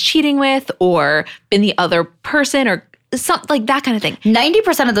someone's cheating with or been the other person or something like that kind of thing.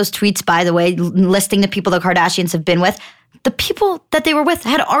 90% of those tweets, by the way, listing the people the Kardashians have been with, the people that they were with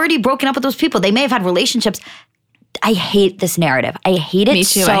had already broken up with those people. They may have had relationships. I hate this narrative. I hate it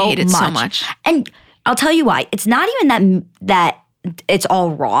so much. Me too. I hate it so much. And I'll tell you why. It's not even that it's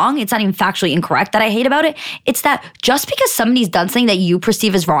all wrong. It's not even factually incorrect that I hate about it. It's that just because somebody's done something that you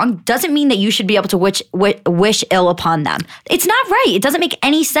perceive as wrong doesn't mean that you should be able to wish ill upon them. It's not right. It doesn't make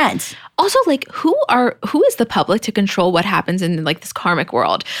any sense. Also, like, who is the public to control what happens in like this karmic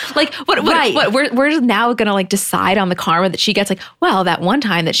world? Like, what we're now gonna like decide on the karma that she gets. Like, well, that one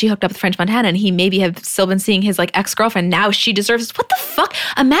time that she hooked up with French Montana and he maybe have still been seeing his like ex-girlfriend. Now she deserves this. What the fuck?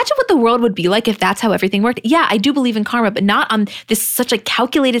 Imagine what the world would be like if that's how everything worked. Yeah, I do believe in karma, but not on this such a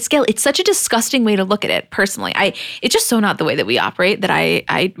calculated scale. It's such a disgusting way to look at it. Personally, it's just so not the way that we operate that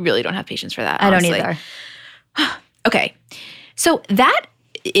I really don't have patience for that. Honestly. I don't either. Okay, so that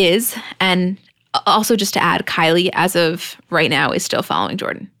is, and also just to add, Kylie, as of right now, is still following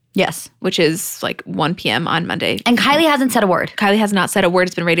Jordan. Yes. Which is like 1 p.m. on Monday. And Kylie hasn't said a word. Kylie has not said a word.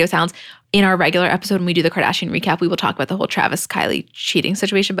 It's been radio silence. In our regular episode, when we do the Kardashian recap, we will talk about the whole Travis-Kylie cheating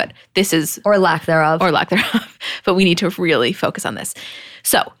situation, but this is... Or lack thereof. But we need to really focus on this.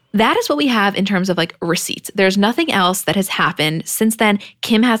 So that is what we have in terms of like receipts. There's nothing else that has happened since then.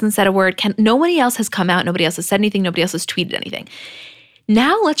 Kim hasn't said a word. Nobody else has come out. Nobody else has said anything. Nobody else has tweeted anything.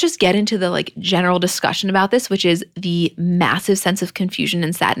 Now let's just get into the like general discussion about this, which is the massive sense of confusion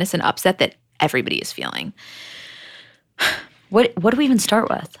and sadness and upset that everybody is feeling. What do we even start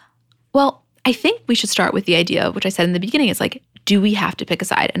with? Well, I think we should start with the idea, which I said in the beginning, is like, do we have to pick a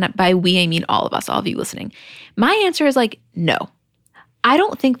side? And by we, I mean all of us, all of you listening. My answer is like, no. I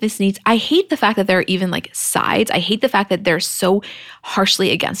don't think this needs, I hate the fact that there are even like sides. I hate the fact that they're so harshly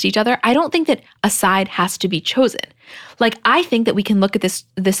against each other. I don't think that a side has to be chosen. Like, I think that we can look at this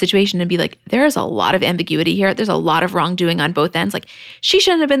situation and be like, there's a lot of ambiguity here. There's a lot of wrongdoing on both ends. Like, she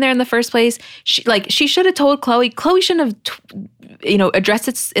shouldn't have been there in the first place. She should have told Khloe. Khloe shouldn't have, addressed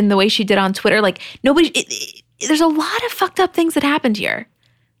it in the way she did on Twitter. Like, there's a lot of fucked up things that happened here.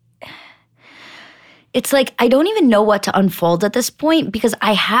 It's like, I don't even know what to unfold at this point because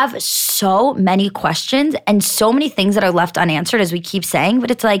I have so many questions and so many things that are left unanswered, as we keep saying.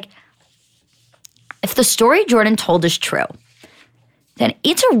 But it's like, if the story Jordan told is true, then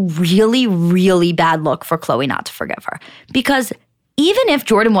it's a really, really bad look for Khloe not to forgive her. Because even if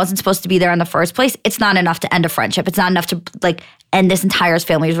Jordan wasn't supposed to be there in the first place, it's not enough to end a friendship. It's not enough to like end this entire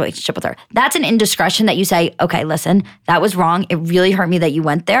family's relationship with her. That's an indiscretion that you say, okay, listen, that was wrong. It really hurt me that you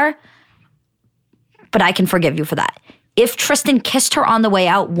went there, but I can forgive you for that. If Tristan kissed her on the way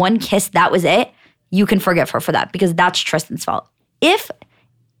out, one kiss, that was it, you can forgive her for that because that's Tristan's fault. If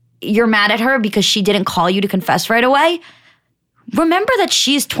you're mad at her because she didn't call you to confess right away, remember that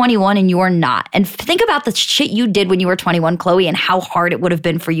she's 21 and you're not. And think about the shit you did when you were 21, Chloe, and how hard it would have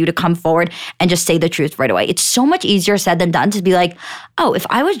been for you to come forward and just say the truth right away. It's so much easier said than done to be like, oh, if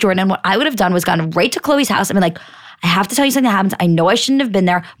I was Jordan, what I would have done was gone right to Chloe's house and been like, I have to tell you something that happens. I know I shouldn't have been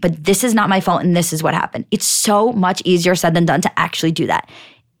there, but this is not my fault and this is what happened. It's so much easier said than done to actually do that.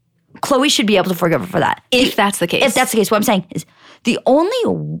 Chloe should be able to forgive her for that. If that's the case. If that's the case, what I'm saying is the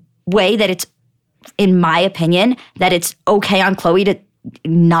only way that it's, in my opinion, that it's okay on Chloe to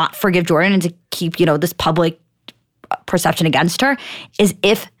not forgive Jordan and to keep, this public perception against her is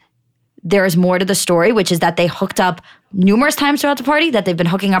if there is more to the story, which is that they hooked up numerous times throughout the party, that they've been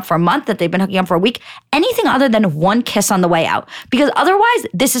hooking up for a month, that they've been hooking up for a week, anything other than one kiss on the way out. Because otherwise,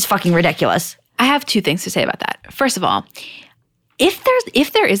 this is fucking ridiculous. I have two things to say about that. First of all,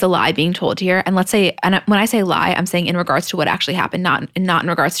 if there is a lie being told here, and let's say, and when I say lie, I'm saying in regards to what actually happened, not in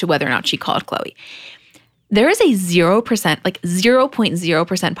regards to whether or not she called Chloe. There is a 0%, like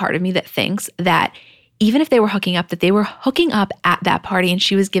 0.0% part of me that thinks that even if they were hooking up, that they were hooking up at that party and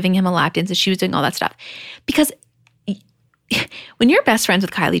she was giving him a lap dance and she was doing all that stuff. Because when you're best friends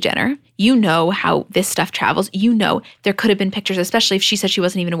with Kylie Jenner, you know how this stuff travels. You know there could have been pictures, especially if she said she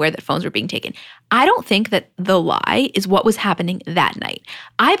wasn't even aware that phones were being taken. I don't think that the lie is what was happening that night.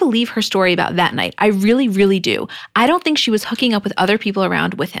 I believe her story about that night. I really, really do. I don't think she was hooking up with other people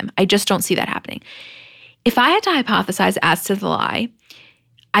around with him. I just don't see that happening. If I had to hypothesize as to the lie,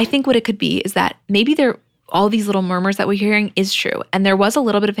 I think what it could be is that maybe all these little murmurs that we're hearing is true. And there was a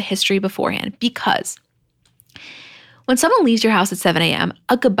little bit of a history beforehand because when someone leaves your house at 7 a.m.,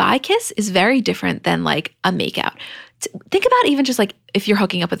 a goodbye kiss is very different than like a makeout. Think about even just like if you're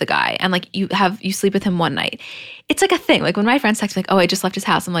hooking up with a guy and like you sleep with him one night. It's like a thing. Like when my friends text me like, oh, I just left his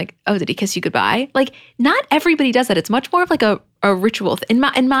house. I'm like, oh, did he kiss you goodbye? Like not everybody does that. It's much more of like a ritual in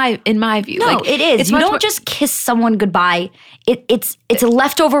my view. No, like, it is. You don't just kiss someone goodbye. It's a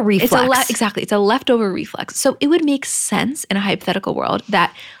leftover reflex. Exactly. It's a leftover reflex. So it would make sense in a hypothetical world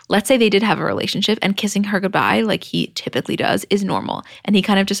that let's say they did have a relationship and kissing her goodbye like he typically does is normal. And he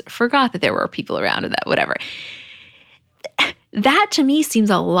kind of just forgot that there were people around and that whatever. That to me seems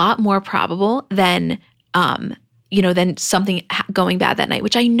a lot more probable than than something going bad that night,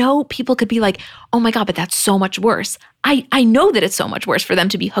 which I know people could be like, oh my God, but that's so much worse. I know that it's so much worse for them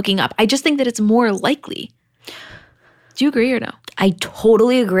to be hooking up. I just think that it's more likely. Do you agree or no? I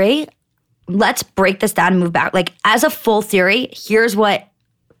totally agree. Let's break this down and move back. Like as a full theory, here's what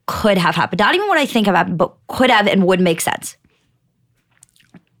could have happened. Not even what I think have happened, but could have and would make sense.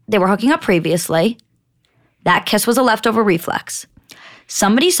 They were hooking up previously. That kiss was a leftover reflex.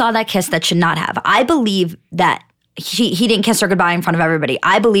 Somebody saw that kiss that should not have. I believe that he didn't kiss her goodbye in front of everybody.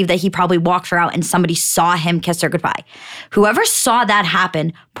 I believe that he probably walked her out and somebody saw him kiss her goodbye. Whoever saw that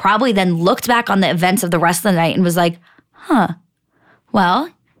happen probably then looked back on the events of the rest of the night and was like,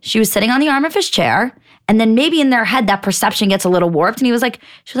 well, she was sitting on the arm of his chair. And then maybe in their head, that perception gets a little warped. And she was like,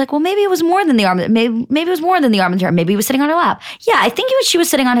 well, maybe it was more than the arm. Maybe it was more than the arm of the chair. Maybe he was sitting on her lap. Yeah, I think she was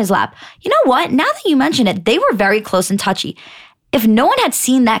sitting on his lap. You know what? Now that you mention it, they were very close and touchy. If no one had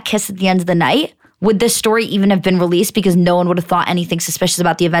seen that kiss at the end of the night, would this story even have been released because no one would have thought anything suspicious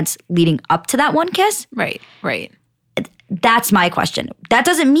about the events leading up to that one kiss? Right. That's my question. That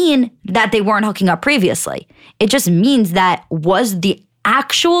doesn't mean that they weren't hooking up previously. It just means that was the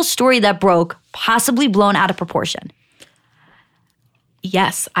actual story that broke possibly blown out of proportion.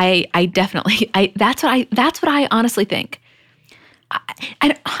 Yes, I definitely. That's what I honestly think.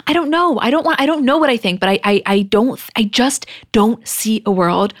 I don't know. I don't know what I think, but I just don't see a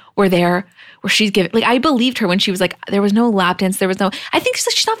world where she's giving, like I believed her when she was like, there was no lap dance, I think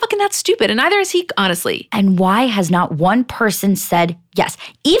she's not fucking that stupid, and neither is he, honestly. And why has not one person said yes?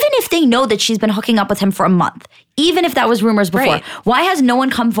 Even if they know that she's been hooking up with him for a month, even if that was rumors before, right. Why has no one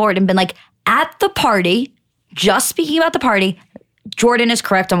come forward and been like, at the party, just speaking about the party, Jordan is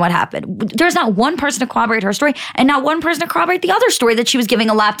correct on what happened. There's not one person to corroborate her story and not one person to corroborate the other story that she was giving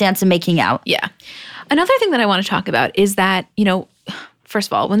a lap dance and making out. Yeah. Another thing that I want to talk about is that, first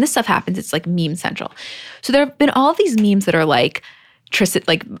of all, when this stuff happens, it's like meme central. So there have been all these memes that are like Tristan,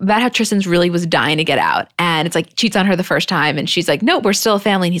 like about how Tristan's really was dying to get out. And it's like cheats on her the first time. And she's like, no, we're still a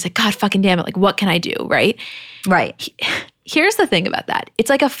family. And he's like, God fucking damn it. Like, what can I do? Right. Here's the thing about that. It's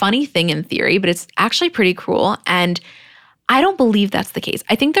like a funny thing in theory, but it's actually pretty cruel. And I don't believe that's the case.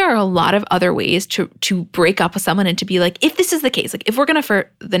 I think there are a lot of other ways to break up with someone and to be like, if this is the case, like if we're gonna for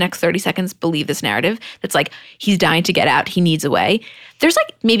the next 30 seconds believe this narrative that's like he's dying to get out, he needs a way, there's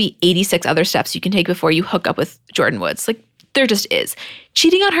like maybe 86 other steps you can take before you hook up with Jordyn Woods. Like there just is.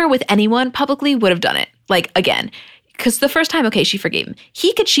 Cheating on her with anyone publicly would have done it. Like again, because the first time, okay, she forgave him.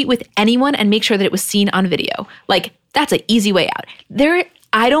 He could cheat with anyone and make sure that it was seen on video. Like that's an easy way out.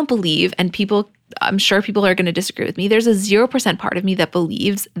 I don't believe, and I'm sure people are going to disagree with me. There's a 0% part of me that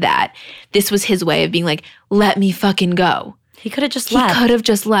believes that this was his way of being like, let me fucking go. He could have just left. He could have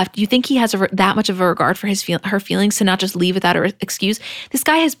just left. You think he has that much of a regard for her feelings to not just leave without an excuse? This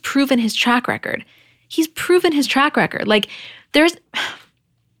guy has proven his track record. He's proven his track record. Like there's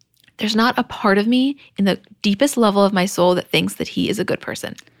not a part of me in the deepest level of my soul that thinks that he is a good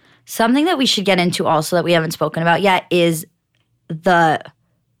person. Something that we should get into also that we haven't spoken about yet is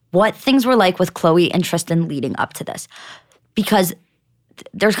what things were like with Khloe and Tristan leading up to this. Because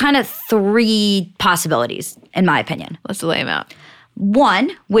there's kind of 3 possibilities, in my opinion. Let's lay them out.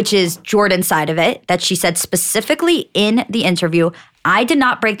 One, which is Jordyn's side of it, that she said specifically in the interview, I did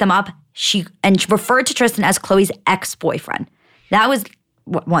not break them up. She referred to Tristan as Khloe's ex-boyfriend. That was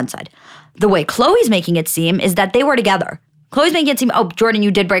one side. The way Khloe's making it seem is that they were together. Khloe's making it seem, oh, Jordyn,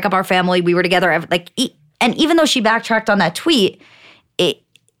 you did break up our family. We were together. And even though she backtracked on that tweet,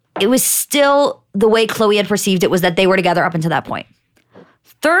 it was still the way Khloe had perceived it was that they were together up until that point.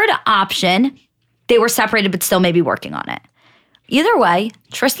 Third option, they were separated but still maybe working on it. Either way,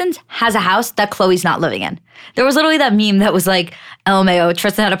 Tristan has a house that Khloe's not living in. There was literally that meme that was like, LMAO,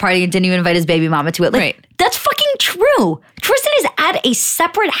 Tristan had a party and didn't even invite his baby mama to it. Like, right. That's fucking true. Tristan is at a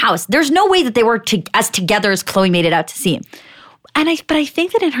separate house. There's no way that they were as together as Khloe made it out to seem. But I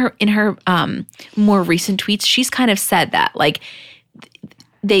think that in her more recent tweets, she's kind of said that like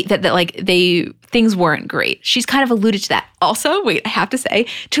things weren't great. She's kind of alluded to that. Also, wait, I have to say,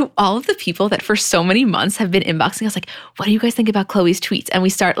 to all of the people that for so many months have been inboxing us like, what do you guys think about Khloe's tweets? And we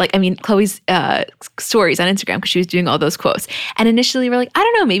start Khloe's stories on Instagram because she was doing all those quotes. And initially we're like, I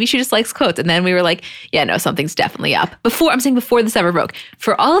don't know, maybe she just likes quotes. And then we were like, yeah, no, something's definitely up. Before this ever broke.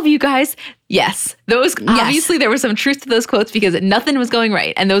 For all of you guys, yes, obviously there was some truth to those quotes because nothing was going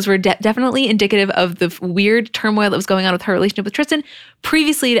right. And those were definitely indicative of the weird turmoil that was going on with her relationship with Tristan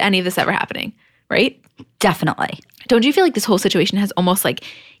previously to any of this ever happening. Right? Definitely. Don't you feel like this whole situation has almost like,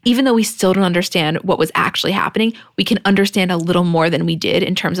 even though we still don't understand what was actually happening, we can understand a little more than we did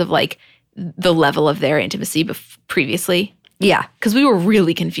in terms of like the level of their intimacy previously? Yeah. Because we were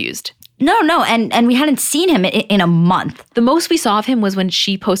really confused. No, and we hadn't seen him in a month. The most we saw of him was when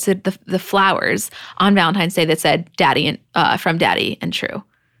she posted the flowers on Valentine's Day that said "Daddy" and from Daddy and True.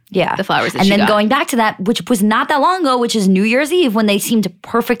 Yeah. The flowers that and she then got. Going back to that, which was not that long ago, which is New Year's Eve when they seemed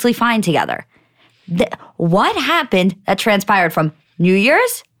perfectly fine together. What happened that transpired from New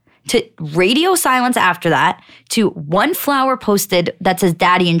Year's to radio silence after that to one flower posted that says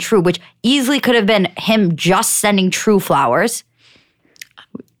Daddy and True, which easily could have been him just sending True flowers,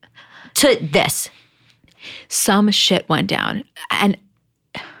 to this. Some shit went down. And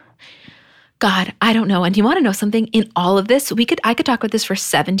God, I don't know. And you want to know something? In all of this, I could talk about this for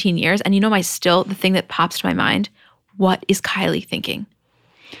 17 years. And you know the thing that pops to my mind, what is Kylie thinking?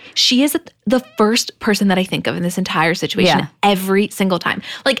 She is the first person that I think of in this entire situation every single time.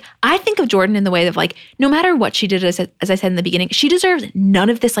 Like, I think of Jordyn in the way of like, no matter what she did, as I said in the beginning, she deserves none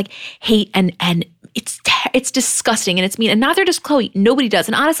of this like hate and it's disgusting and it's mean. And neither does Khloe. Nobody does.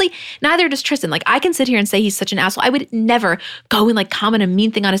 And honestly, neither does Tristan. Like, I can sit here and say he's such an asshole. I would never go and like comment a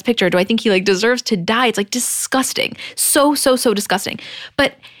mean thing on his picture. Do I think he like deserves to die? It's like disgusting. So disgusting.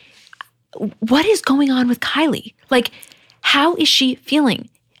 But what is going on with Kylie? Like, how is she feeling?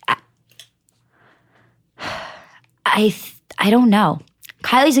 I don't know.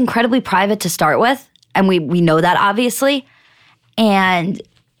 Kylie's incredibly private to start with, and we know that obviously. And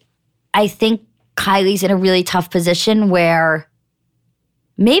I think Kylie's in a really tough position where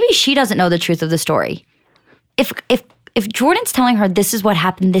maybe she doesn't know the truth of the story. If Jordyn's telling her this is what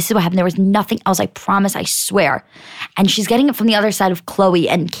happened, there was nothing else, I promise, I swear. And she's getting it from the other side of Khloe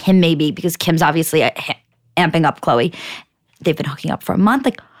and Kim maybe, because Kim's obviously amping up Khloe. They've been hooking up for a month.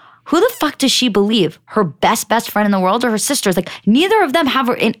 Like, who the fuck does she believe? Her best friend in the world or her sisters? Like, neither of them have,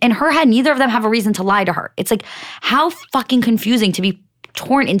 in her head, neither of them have a reason to lie to her. It's like, how fucking confusing to be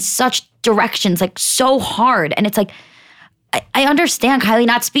torn in such directions, like so hard. And it's like, I understand Kylie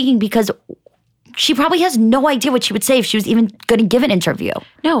not speaking because she probably has no idea what she would say if she was even going to give an interview.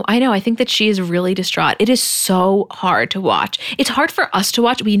 No, I know. I think that she is really distraught. It is so hard to watch. It's hard for us to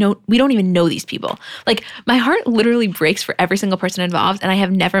watch. We don't even know these people. Like, my heart literally breaks for every single person involved, and I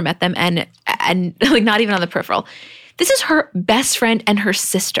have never met them and like not even on the peripheral. This is her best friend and her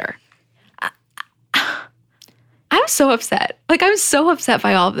sister. I'm so upset. Like, I'm so upset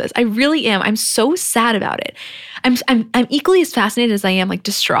by all of this. I really am. I'm so sad about it. I'm equally as fascinated as I am, like,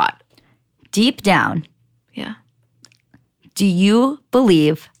 distraught. Deep down, Yeah. do you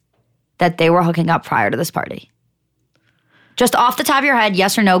believe that they were hooking up prior to this party? Just off the top of your head,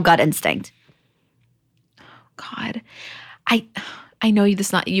 yes or no, gut instinct. God. I know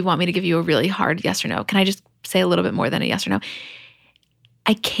you want me to give you a really hard yes or no. Can I just say a little bit more than a yes or no?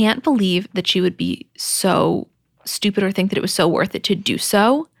 I can't believe that she would be so stupid or think that it was so worth it to do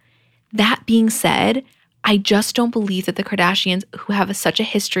so. That being said, I just don't believe that the Kardashians, who have such a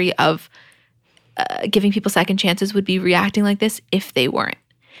history of giving people second chances, would be reacting like this if they weren't.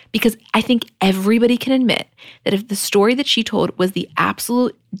 Because I think everybody can admit that if the story that she told was the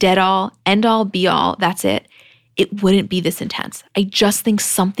absolute dead all, end all, be all, that's it wouldn't be this intense. I just think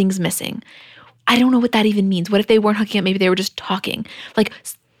something's missing. I don't know what that even means. What if they weren't hooking up? Maybe they were just talking. Like,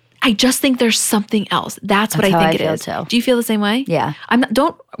 I just think there's something else. That's what I think it is. Too. Do you feel the same way? Yeah.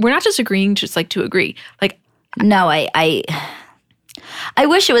 We're not just agreeing just like to agree. Like, no, I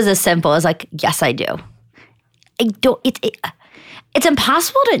wish it was as simple as like, yes, I do. I don't, it's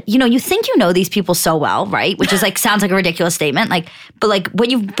impossible to, you think you know these people so well, right? Which is like, sounds like a ridiculous statement. Like, but like when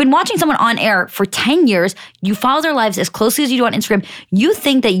you've been watching someone on air for 10 years, you follow their lives as closely as you do on Instagram, you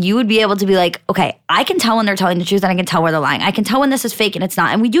think that you would be able to be like, okay, I can tell when they're telling the truth and I can tell where they're lying. I can tell when this is fake and it's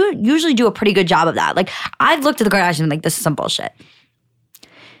not. And we do usually do a pretty good job of that. Like, I've looked at the Kardashians and like, this is some bullshit.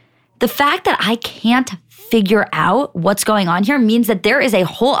 The fact that I can't figure out what's going on here means that there is a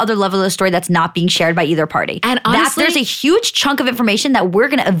whole other level of the story that's not being shared by either party. And honestly, there's a huge chunk of information that we're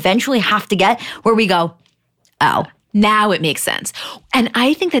going to eventually have to get where we go, oh. Now it makes sense. And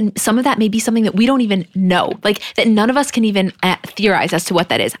I think that some of that may be something that we don't even know, like that none of us can even theorize as to what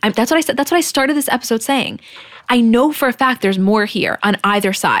that is. That's what I said. That's what I started this episode saying. I know for a fact there's more here on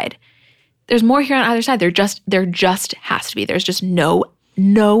either side. There's more here on either side. There just has to be. There's just no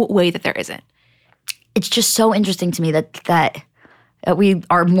way that there isn't. It's just so interesting to me that we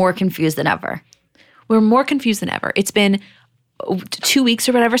are more confused than ever. We're more confused than ever. It's been 2 weeks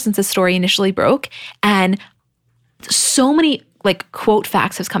or whatever since the story initially broke, and so many like quote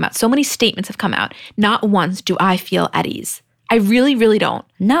facts have come out. So many statements have come out. Not once do I feel at ease. I really, really don't.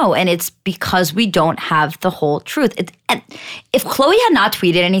 No, and it's because we don't have the whole truth. And if Khloe had not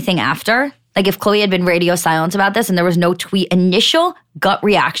tweeted anything after, like if Khloe had been radio silent about this and there was no tweet, initial gut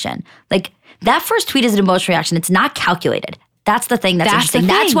reaction, like that first tweet is an emotional reaction. It's not calculated. That's the thing that's interesting.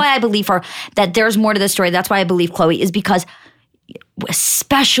 That's why I believe her, that there's more to this story. That's why I believe Khloe, is because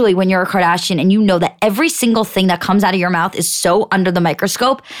especially when you're a Kardashian and you know that every single thing that comes out of your mouth is so under the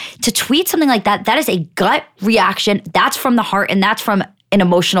microscope, to tweet something like that, that is a gut reaction. That's from the heart and that's from an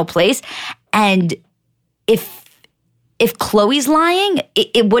emotional place. And if Khloe's lying,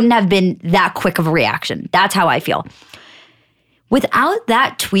 it wouldn't have been that quick of a reaction. That's how I feel. Without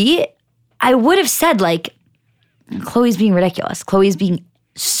that tweet, I would have said, like, Khloe's being ridiculous. Khloe's being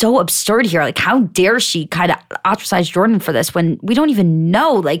so absurd here. Like, how dare she kind of ostracize Jordan for this when we don't even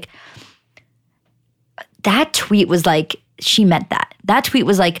know? Like, that tweet was like, she meant that. That tweet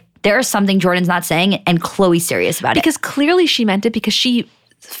was like, there's something Jordan's not saying and Khloe's serious about it. Because clearly she meant it, because she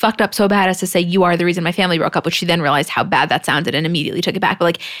fucked up so bad as to say, you are the reason my family broke up, which she then realized how bad that sounded and immediately took it back. But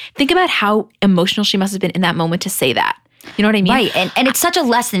like, think about how emotional she must have been in that moment to say that. You know what I mean? Right. And it's such a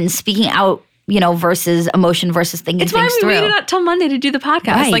lesson in speaking out, versus emotion versus thinking things through. It's why we waited until Monday to do the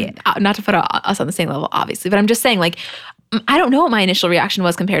podcast. Right. Like, not to put us on the same level, obviously, but I'm just saying, like, I don't know what my initial reaction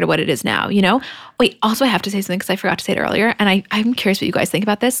was compared to what it is now, Wait, also I have to say something because I forgot to say it earlier, and I'm curious what you guys think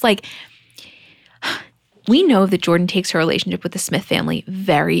about this. Like, we know that Jordan takes her relationship with the Smith family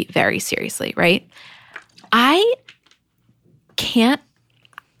very, very seriously, right? I can't...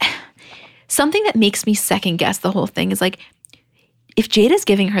 Something that makes me second guess the whole thing is like, if Jada's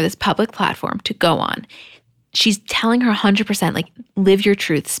giving her this public platform to go on, she's telling her 100%, like, live your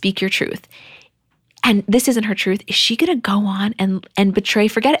truth, speak your truth. And this isn't her truth. Is she going to go on and betray,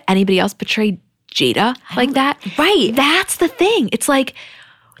 forget anybody else, betray Jada like that? Right. That's the thing. It's like,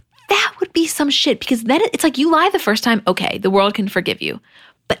 that would be some shit, because then it's like, you lie the first time, okay, the world can forgive you.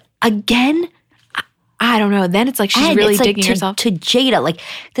 But again, I don't know. Then it's like she's really digging herself. To Jada, like,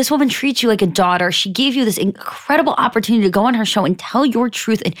 this woman treats you like a daughter. She gave you this incredible opportunity to go on her show and tell your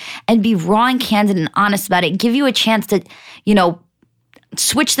truth and be raw and candid and honest about it. Give you a chance to,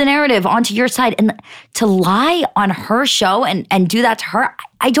 switch the narrative onto your side. And to lie on her show and do that to her,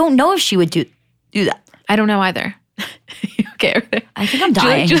 I don't know if she would do that. I don't know either. okay over there. I think I'm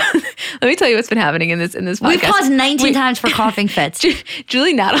dying. Let me tell you what's been happening in this podcast. We paused 19 times for coughing fits.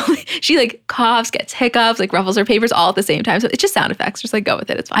 Julie not only, she like coughs, gets hiccups, like ruffles her papers all at the same time. So it's just sound effects. Just like go with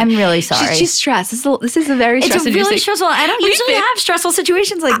it. It's fine. I'm really sorry. She's stressed. This is a very stressful. It's a really stressful. I don't usually have stressful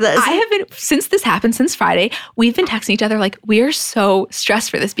situations like this. I have been, since this happened, since Friday, we've been texting each other like, we are so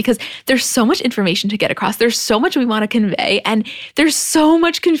stressed for this because there's so much information to get across. There's so much we want to convey and there's so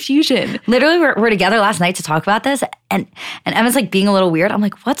much confusion. Literally, we're together last night to talk about this and Emma's like being a little weird. I'm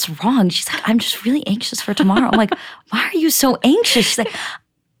like, what's wrong? She's like, I'm just really anxious for tomorrow. I'm like, why are you so anxious? She's like,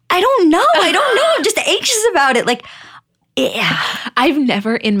 I don't know. I'm just anxious about it. Like, yeah. I've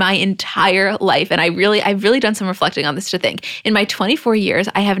never in my entire life, and I've really done some reflecting on this to think. In my 24 years,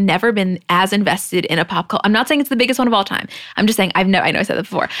 I have never been as invested in a pop culture. I'm not saying it's the biggest one of all time. I'm just saying I know I said that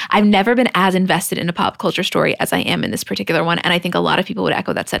before. I've never been as invested in a pop culture story as I am in this particular one. And I think a lot of people would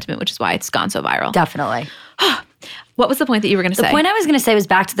echo that sentiment, which is why it's gone so viral. Definitely. What was the point that you were going to say? The point I was going to say was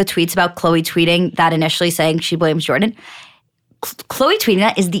back to the tweets about Khloe tweeting that initially saying she blames Jordan. Khloe tweeting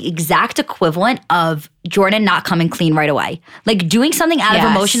that is the exact equivalent of Jordan not coming clean right away. Like doing something out of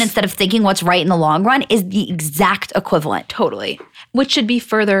emotion instead of thinking what's right in the long run is the exact equivalent. Totally. Which should be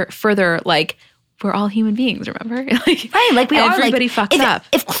further like, we're all human beings, remember? Right, like we are. Everybody fucks up.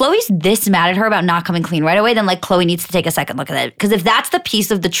 If Khloe's this mad at her about not coming clean right away, then like Khloe needs to take a second look at it. Because if that's the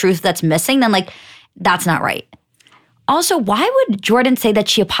piece of the truth that's missing, then like that's not right. Also, why would Jordan say that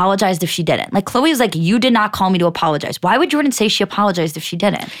she apologized if she didn't? Like Khloe was like, you did not call me to apologize. Why would Jordan say she apologized if she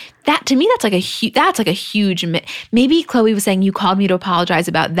didn't? That to me, that's like a huge. Maybe Khloe was saying you called me to apologize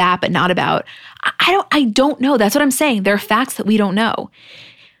about that, but not about. I don't know. That's what I'm saying. There are facts that we don't know.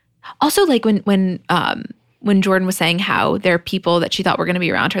 Also, like when Jordan was saying how there are people that she thought were going to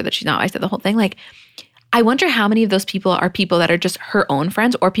be around her that she's not. I said the whole thing like. I wonder how many of those people are people that are just her own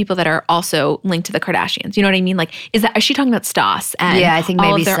friends or people that are also linked to the Kardashians. You know what I mean? Like, is she talking about Stas and I think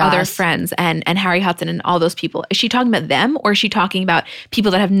all maybe of their Stas. other friends and Harry Hudson and all those people? Is she talking about them or is she talking about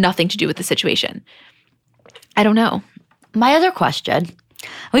people that have nothing to do with the situation? I don't know. My other question,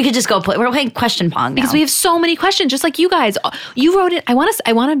 we could just go play. We're playing question pong now. Because we have so many questions, just like you guys. You wrote it. I want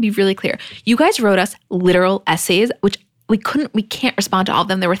to be really clear. You guys wrote us literal essays, which we can't respond to all of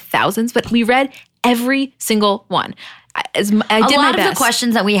them. There were thousands, but we read every single one. I did my best. A lot of the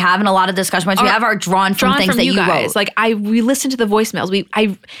questions that we have and a lot of discussion points we have are drawn from things that you guys. wrote. Like we listened to the voicemails.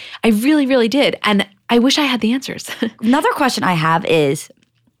 I really, really did. And I wish I had the answers. Another question I have is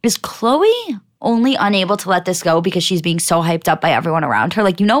Khloe only unable to let this go because she's being so hyped up by everyone around her?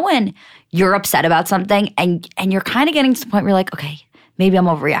 Like, you know when you're upset about something and you're kind of getting to the point where you're like, okay, maybe I'm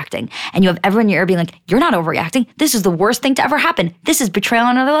overreacting. And you have everyone in your ear being like, you're not overreacting. This is the worst thing to ever happen. This is betrayal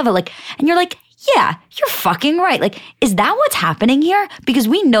on another level. Like, and you're like, yeah, you're fucking right. Like, is that what's happening here? Because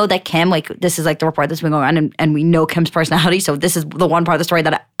we know that Kim, like, this is like the report that's been going on and we know Kim's personality. So this is the one part of the story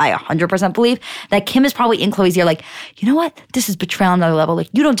that I 100% believe that Kim is probably in Khloe's ear like, you know what? This is betrayal on another level. Like,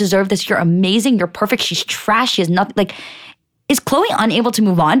 you don't deserve this. You're amazing. You're perfect. She's trash. She has nothing. Like, is Khloe unable to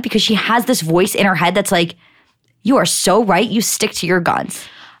move on because she has this voice in her head that's like, you are so right. You stick to your guns.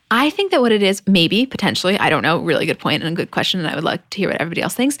 I think that what it is, maybe, potentially, I don't know, really good point and a good question, and I would like to hear what everybody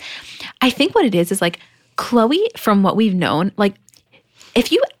else thinks. I think what it is like Khloe, from what we've known, like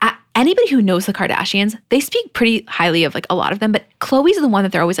if you, anybody who knows the Kardashians, they speak pretty highly of like a lot of them, but Khloe's the one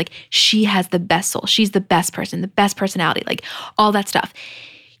that they're always like, she has the best soul. She's the best person, the best personality, like all that stuff.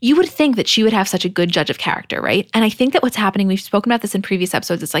 You would think that she would have such a good judge of character, right? And I think that what's happening, we've spoken about this in previous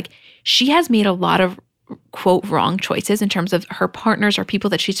episodes, it's like she has made a lot of quote wrong choices in terms of her partners or people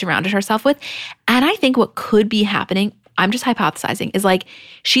that she surrounded herself with. And I think what could be happening, I'm just hypothesizing, is like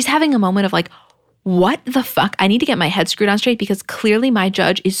she's having a moment of like, what the fuck? I need to get my head screwed on straight because clearly my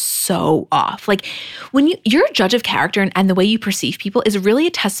judge is so off. Like when you're a judge of character and the way you perceive people is really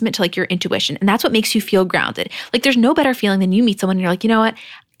a testament to like your intuition. And that's what makes you feel grounded. Like there's no better feeling than you meet someone and you're like, you know what?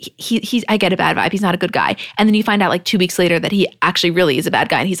 I get a bad vibe. He's not a good guy. And then you find out like 2 weeks later that he actually really is a bad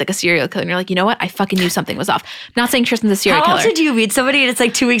guy and he's like a serial killer. And you're like, you know what? I fucking knew something was off. Not saying Tristan's a serial killer. How often do you meet somebody and it's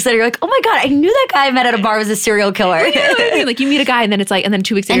like 2 weeks later, you're like, oh my God, I knew that guy I met at a bar was a serial killer. Well, you know what I mean? Like you meet a guy and then it's like, and then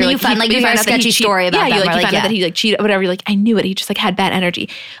 2 weeks later, and then you find like you hear a sketchy story about them. Yeah, you find out that yeah. he like cheated, whatever. You're like, I knew it. He just like had bad energy.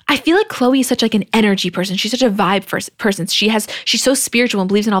 I feel like Khloe is such like an energy person. She's such a vibe person. She's so spiritual and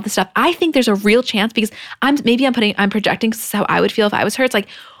believes in all this stuff. I think there's a real chance because I'm projecting, 'cause this is how I would feel if I was her. It's like,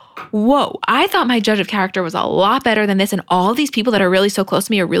 whoa, I thought my judge of character was a lot better than this. And all these people that are really so close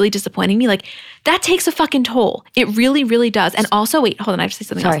to me are really disappointing me. Like that takes a fucking toll. It really, really does. And also, wait, hold on. I have to say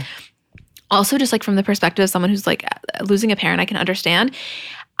something else. Also, just like from the perspective of someone who's like losing a parent, I can understand.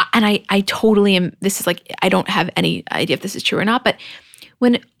 And I totally am, this is like, I don't have any idea if this is true or not, but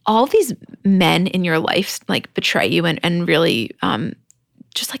when all these men in your life like betray you and really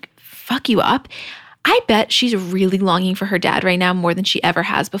just like fuck you up, I bet she's really longing for her dad right now more than she ever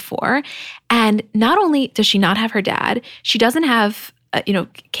has before. And not only does she not have her dad, she doesn't have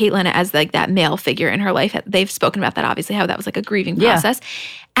Caitlyn as like that male figure in her life. They've spoken about that, obviously, how that was like a grieving process.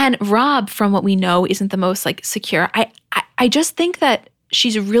 And Rob, from what we know, isn't the most like secure. I just think that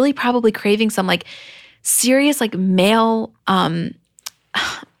she's really probably craving some like serious like male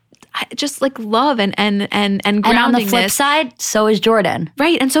just like love and groundingness. And on the flip side, so is Jordan.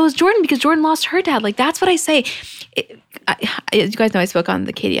 Right. And so is Jordan, because Jordan lost her dad. Like, that's what I say. You guys know I spoke on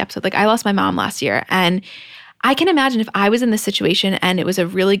the Katie episode. Like, I lost my mom last year. And I can imagine if I was in this situation and it was a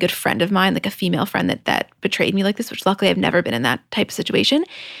really good friend of mine, like a female friend that betrayed me like this, which luckily I've never been in that type of situation,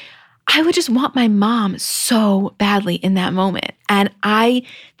 I would just want my mom so badly in that moment. And I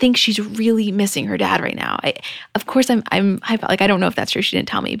think she's really missing her dad right now. Of course, I'm like, I don't know if that's true. She didn't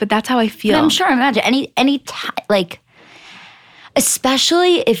tell me, but that's how I feel. But I'm sure, imagine any time, like,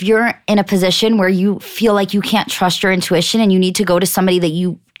 especially if you're in a position where you feel like you can't trust your intuition and you need to go to somebody that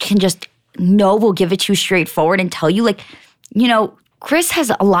you can just know will give it to you straightforward and tell you, like, Chris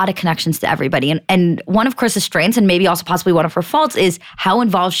has a lot of connections to everybody. And one of Chris's strengths, and maybe also possibly one of her faults, is how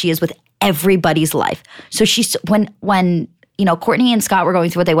involved she is with everybody's life. So she's, when Courtney and Scott were going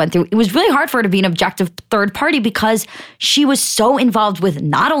through what they went through, it was really hard for her to be an objective third party because she was so involved with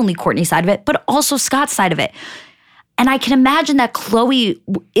not only Courtney's side of it, but also Scott's side of it. And I can imagine that Chloe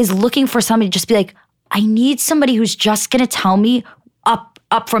is looking for somebody to just be like, I need somebody who's just going to tell me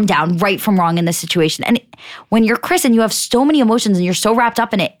up from down, right from wrong in this situation. And when you're Chris and you have so many emotions and you're so wrapped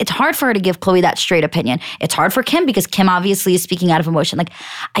up in it, it's hard for her to give Chloe that straight opinion. It's hard for Kim because Kim obviously is speaking out of emotion. Like,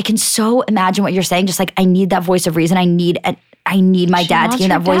 I can so imagine what you're saying. Just like, I need that voice of reason. I need my dad to give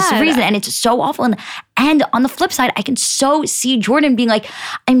that voice of reason. And it's so awful. And on the flip side, I can so see Jordan being like,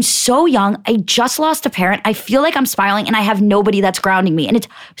 I'm so young. I just lost a parent. I feel like I'm spiraling and I have nobody that's grounding me. And it's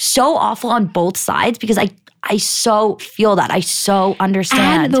so awful on both sides because I so feel that. I so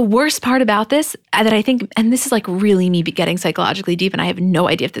understand. And the worst part about this that I think, and this is like really me getting psychologically deep, and I have no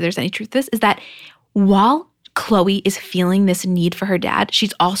idea if there's any truth to this, is that while Chloe is feeling this need for her dad,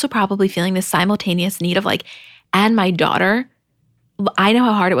 she's also probably feeling this simultaneous need of like, and my daughter, I know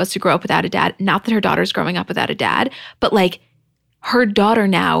how hard it was to grow up without a dad. Not that her daughter's growing up without a dad, but like her daughter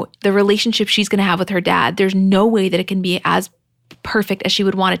now, the relationship she's going to have with her dad, there's no way that it can be as perfect as she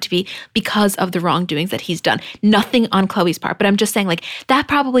would want it to be because of the wrongdoings that he's done. Nothing on Chloe's part, but I'm just saying like that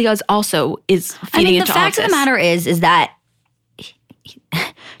probably is feeding into all of this. The fact of the matter is that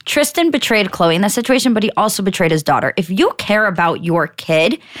Tristan betrayed Chloe in that situation, but he also betrayed his daughter. If you care about your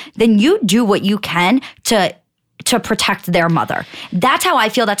kid, then you do what you can to protect their mother. That's how I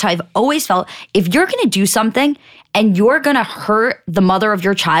feel. That's how I've always felt. If you're going to do something and you're going to hurt the mother of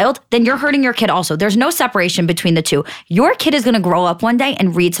your child, then you're hurting your kid also. There's no separation between the two. Your kid is going to grow up one day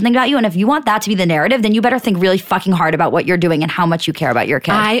and read something about you. And if you want that to be the narrative, then you better think really fucking hard about what you're doing and how much you care about your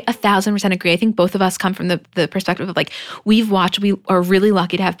kid. I 1,000% agree. I think both of us come from the perspective of like, we are really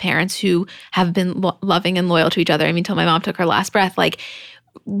lucky to have parents who have been loving and loyal to each other. I mean, till my mom took her last breath, like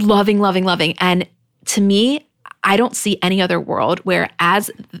loving. And to me, I don't see any other world where as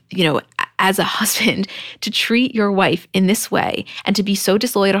a husband, to treat your wife in this way and to be so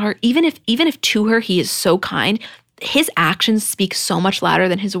disloyal to her, even if to her he is so kind, his actions speak so much louder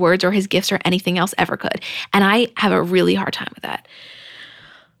than his words or his gifts or anything else ever could. And I have a really hard time with that.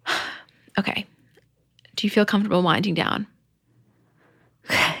 Okay. Do you feel comfortable winding down?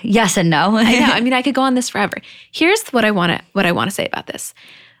 Yes and no. I know. I mean, I could go on this forever. Here's what I want to say about this.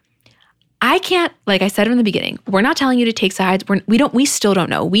 I can't, like I said in the beginning, we're not telling you to take sides. We still don't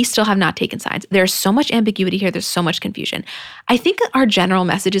know. We still have not taken sides. There's so much ambiguity here. There's so much confusion. I think our general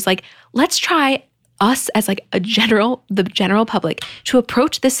message is like, let's try us as like the general public to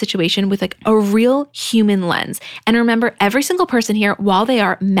approach this situation with like a real human lens. And remember, every single person here, while they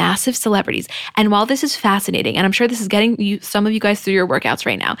are massive celebrities, and while this is fascinating, and I'm sure this is getting some of you guys through your workouts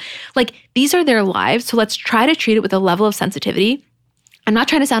right now, like these are their lives. So let's try to treat it with a level of sensitivity. I'm not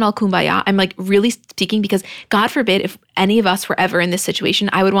trying to sound all kumbaya. I'm like really speaking because God forbid if any of us were ever in this situation,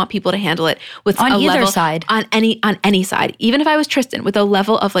 I would want people to handle it with on a either level side. on any side. Even if I was Tristan, with a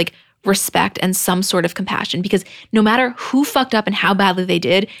level of like respect and some sort of compassion, because no matter who fucked up and how badly they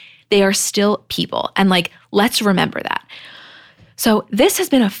did, they are still people. And like, let's remember that. So this has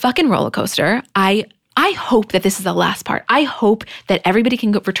been a fucking roller coaster. I hope that this is the last part. I hope that everybody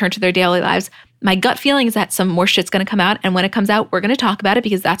can return to their daily lives. My gut feeling is that some more shit's going to come out. And when it comes out, we're going to talk about it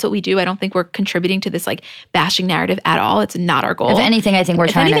because that's what we do. I don't think we're contributing to this like bashing narrative at all. It's not our goal. If anything, I think we're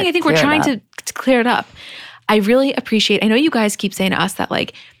trying to clear it up. I really appreciate, I know you guys keep saying to us that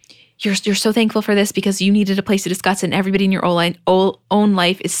like, you're so thankful for this because you needed a place to discuss it and everybody in your own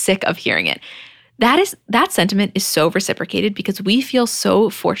life is sick of hearing it. That sentiment is so reciprocated because we feel so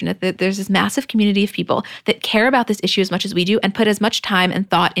fortunate that there's this massive community of people that care about this issue as much as we do and put as much time and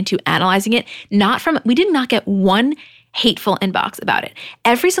thought into analyzing it. We did not get one hateful inbox about it.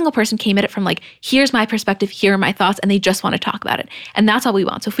 Every single person came at it from like, here's my perspective, here are my thoughts, and they just want to talk about it. And that's all we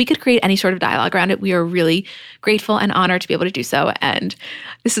want. So if we could create any sort of dialogue around it, we are really grateful and honored to be able to do so. And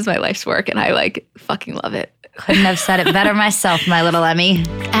this is my life's work and I like fucking love it. Couldn't have said it better myself, my little Emmy.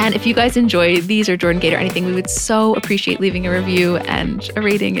 And if you guys enjoy these or JORDYNGATE or anything, we would so appreciate leaving a review and a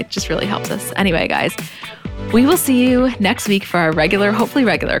rating. It just really helps us. Anyway, guys, we will see you next week for our hopefully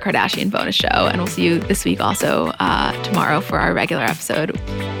regular Kardashian bonus show. And we'll see you this week also tomorrow for our regular episode.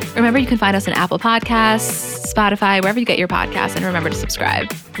 Remember, you can find us on Apple Podcasts, Spotify, wherever you get your podcasts. And remember to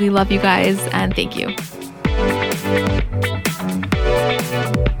subscribe. We love you guys and thank you.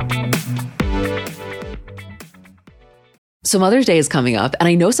 So Mother's Day is coming up, and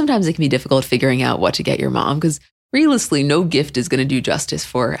I know sometimes it can be difficult figuring out what to get your mom because realistically, no gift is going to do justice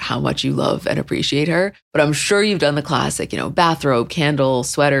for how much you love and appreciate her. But I'm sure you've done the classic, bathrobe, candle,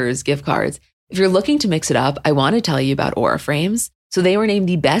 sweaters, gift cards. If you're looking to mix it up, I want to tell you about Aura Frames. So they were named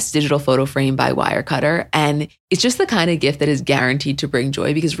the best digital photo frame by Wirecutter, and it's just the kind of gift that is guaranteed to bring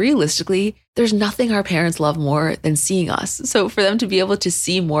joy because realistically, there's nothing our parents love more than seeing us. So for them to be able to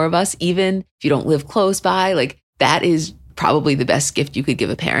see more of us, even if you don't live close by, like that is probably the best gift you could give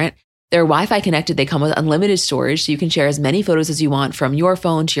a parent. They're Wi-Fi connected. They come with unlimited storage, so you can share as many photos as you want from your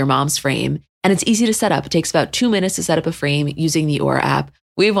phone to your mom's frame. And it's easy to set up. It takes about 2 minutes to set up a frame using the Aura app.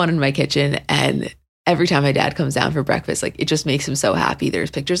 We have one in my kitchen, and every time my dad comes down for breakfast, like it just makes him so happy.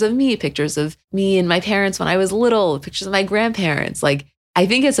 There's pictures of me and my parents when I was little, pictures of my grandparents. Like I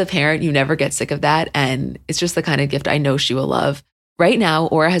think as a parent, you never get sick of that. And it's just the kind of gift I know she will love. Right now,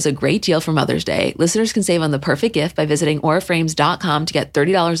 Aura has a great deal for Mother's Day. Listeners can save on the perfect gift by visiting auraframes.com to get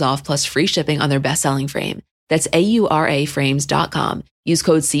 $30 off plus free shipping on their best-selling frame. That's auraframes.com. Use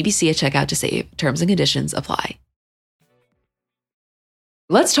code CBC at checkout to save. Terms and conditions apply.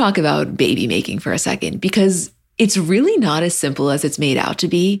 Let's talk about baby making for a second because it's really not as simple as it's made out to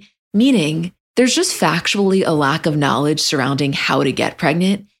be, meaning there's just factually a lack of knowledge surrounding how to get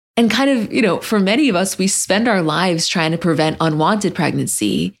pregnant. And kind of, for many of us, we spend our lives trying to prevent unwanted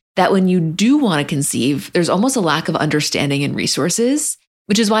pregnancy, that when you do want to conceive, there's almost a lack of understanding and resources,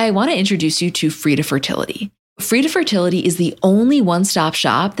 which is why I want to introduce you to Frida Fertility. Frida Fertility is the only one-stop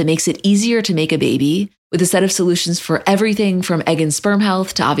shop that makes it easier to make a baby with a set of solutions for everything from egg and sperm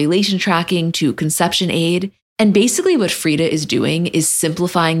health to ovulation tracking to conception aid. And basically what Frida is doing is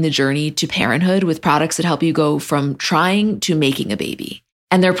simplifying the journey to parenthood with products that help you go from trying to making a baby.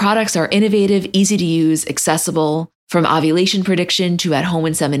 And their products are innovative, easy to use, accessible, from ovulation prediction to at-home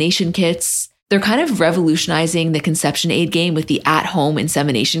insemination kits. They're kind of revolutionizing the conception aid game with the at-home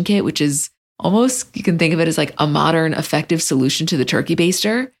insemination kit, which is almost, you can think of it as like a modern, effective solution to the turkey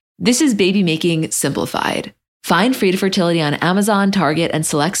baster. This is baby making simplified. Find Frida Fertility on Amazon, Target, and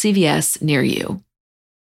select CVS near you.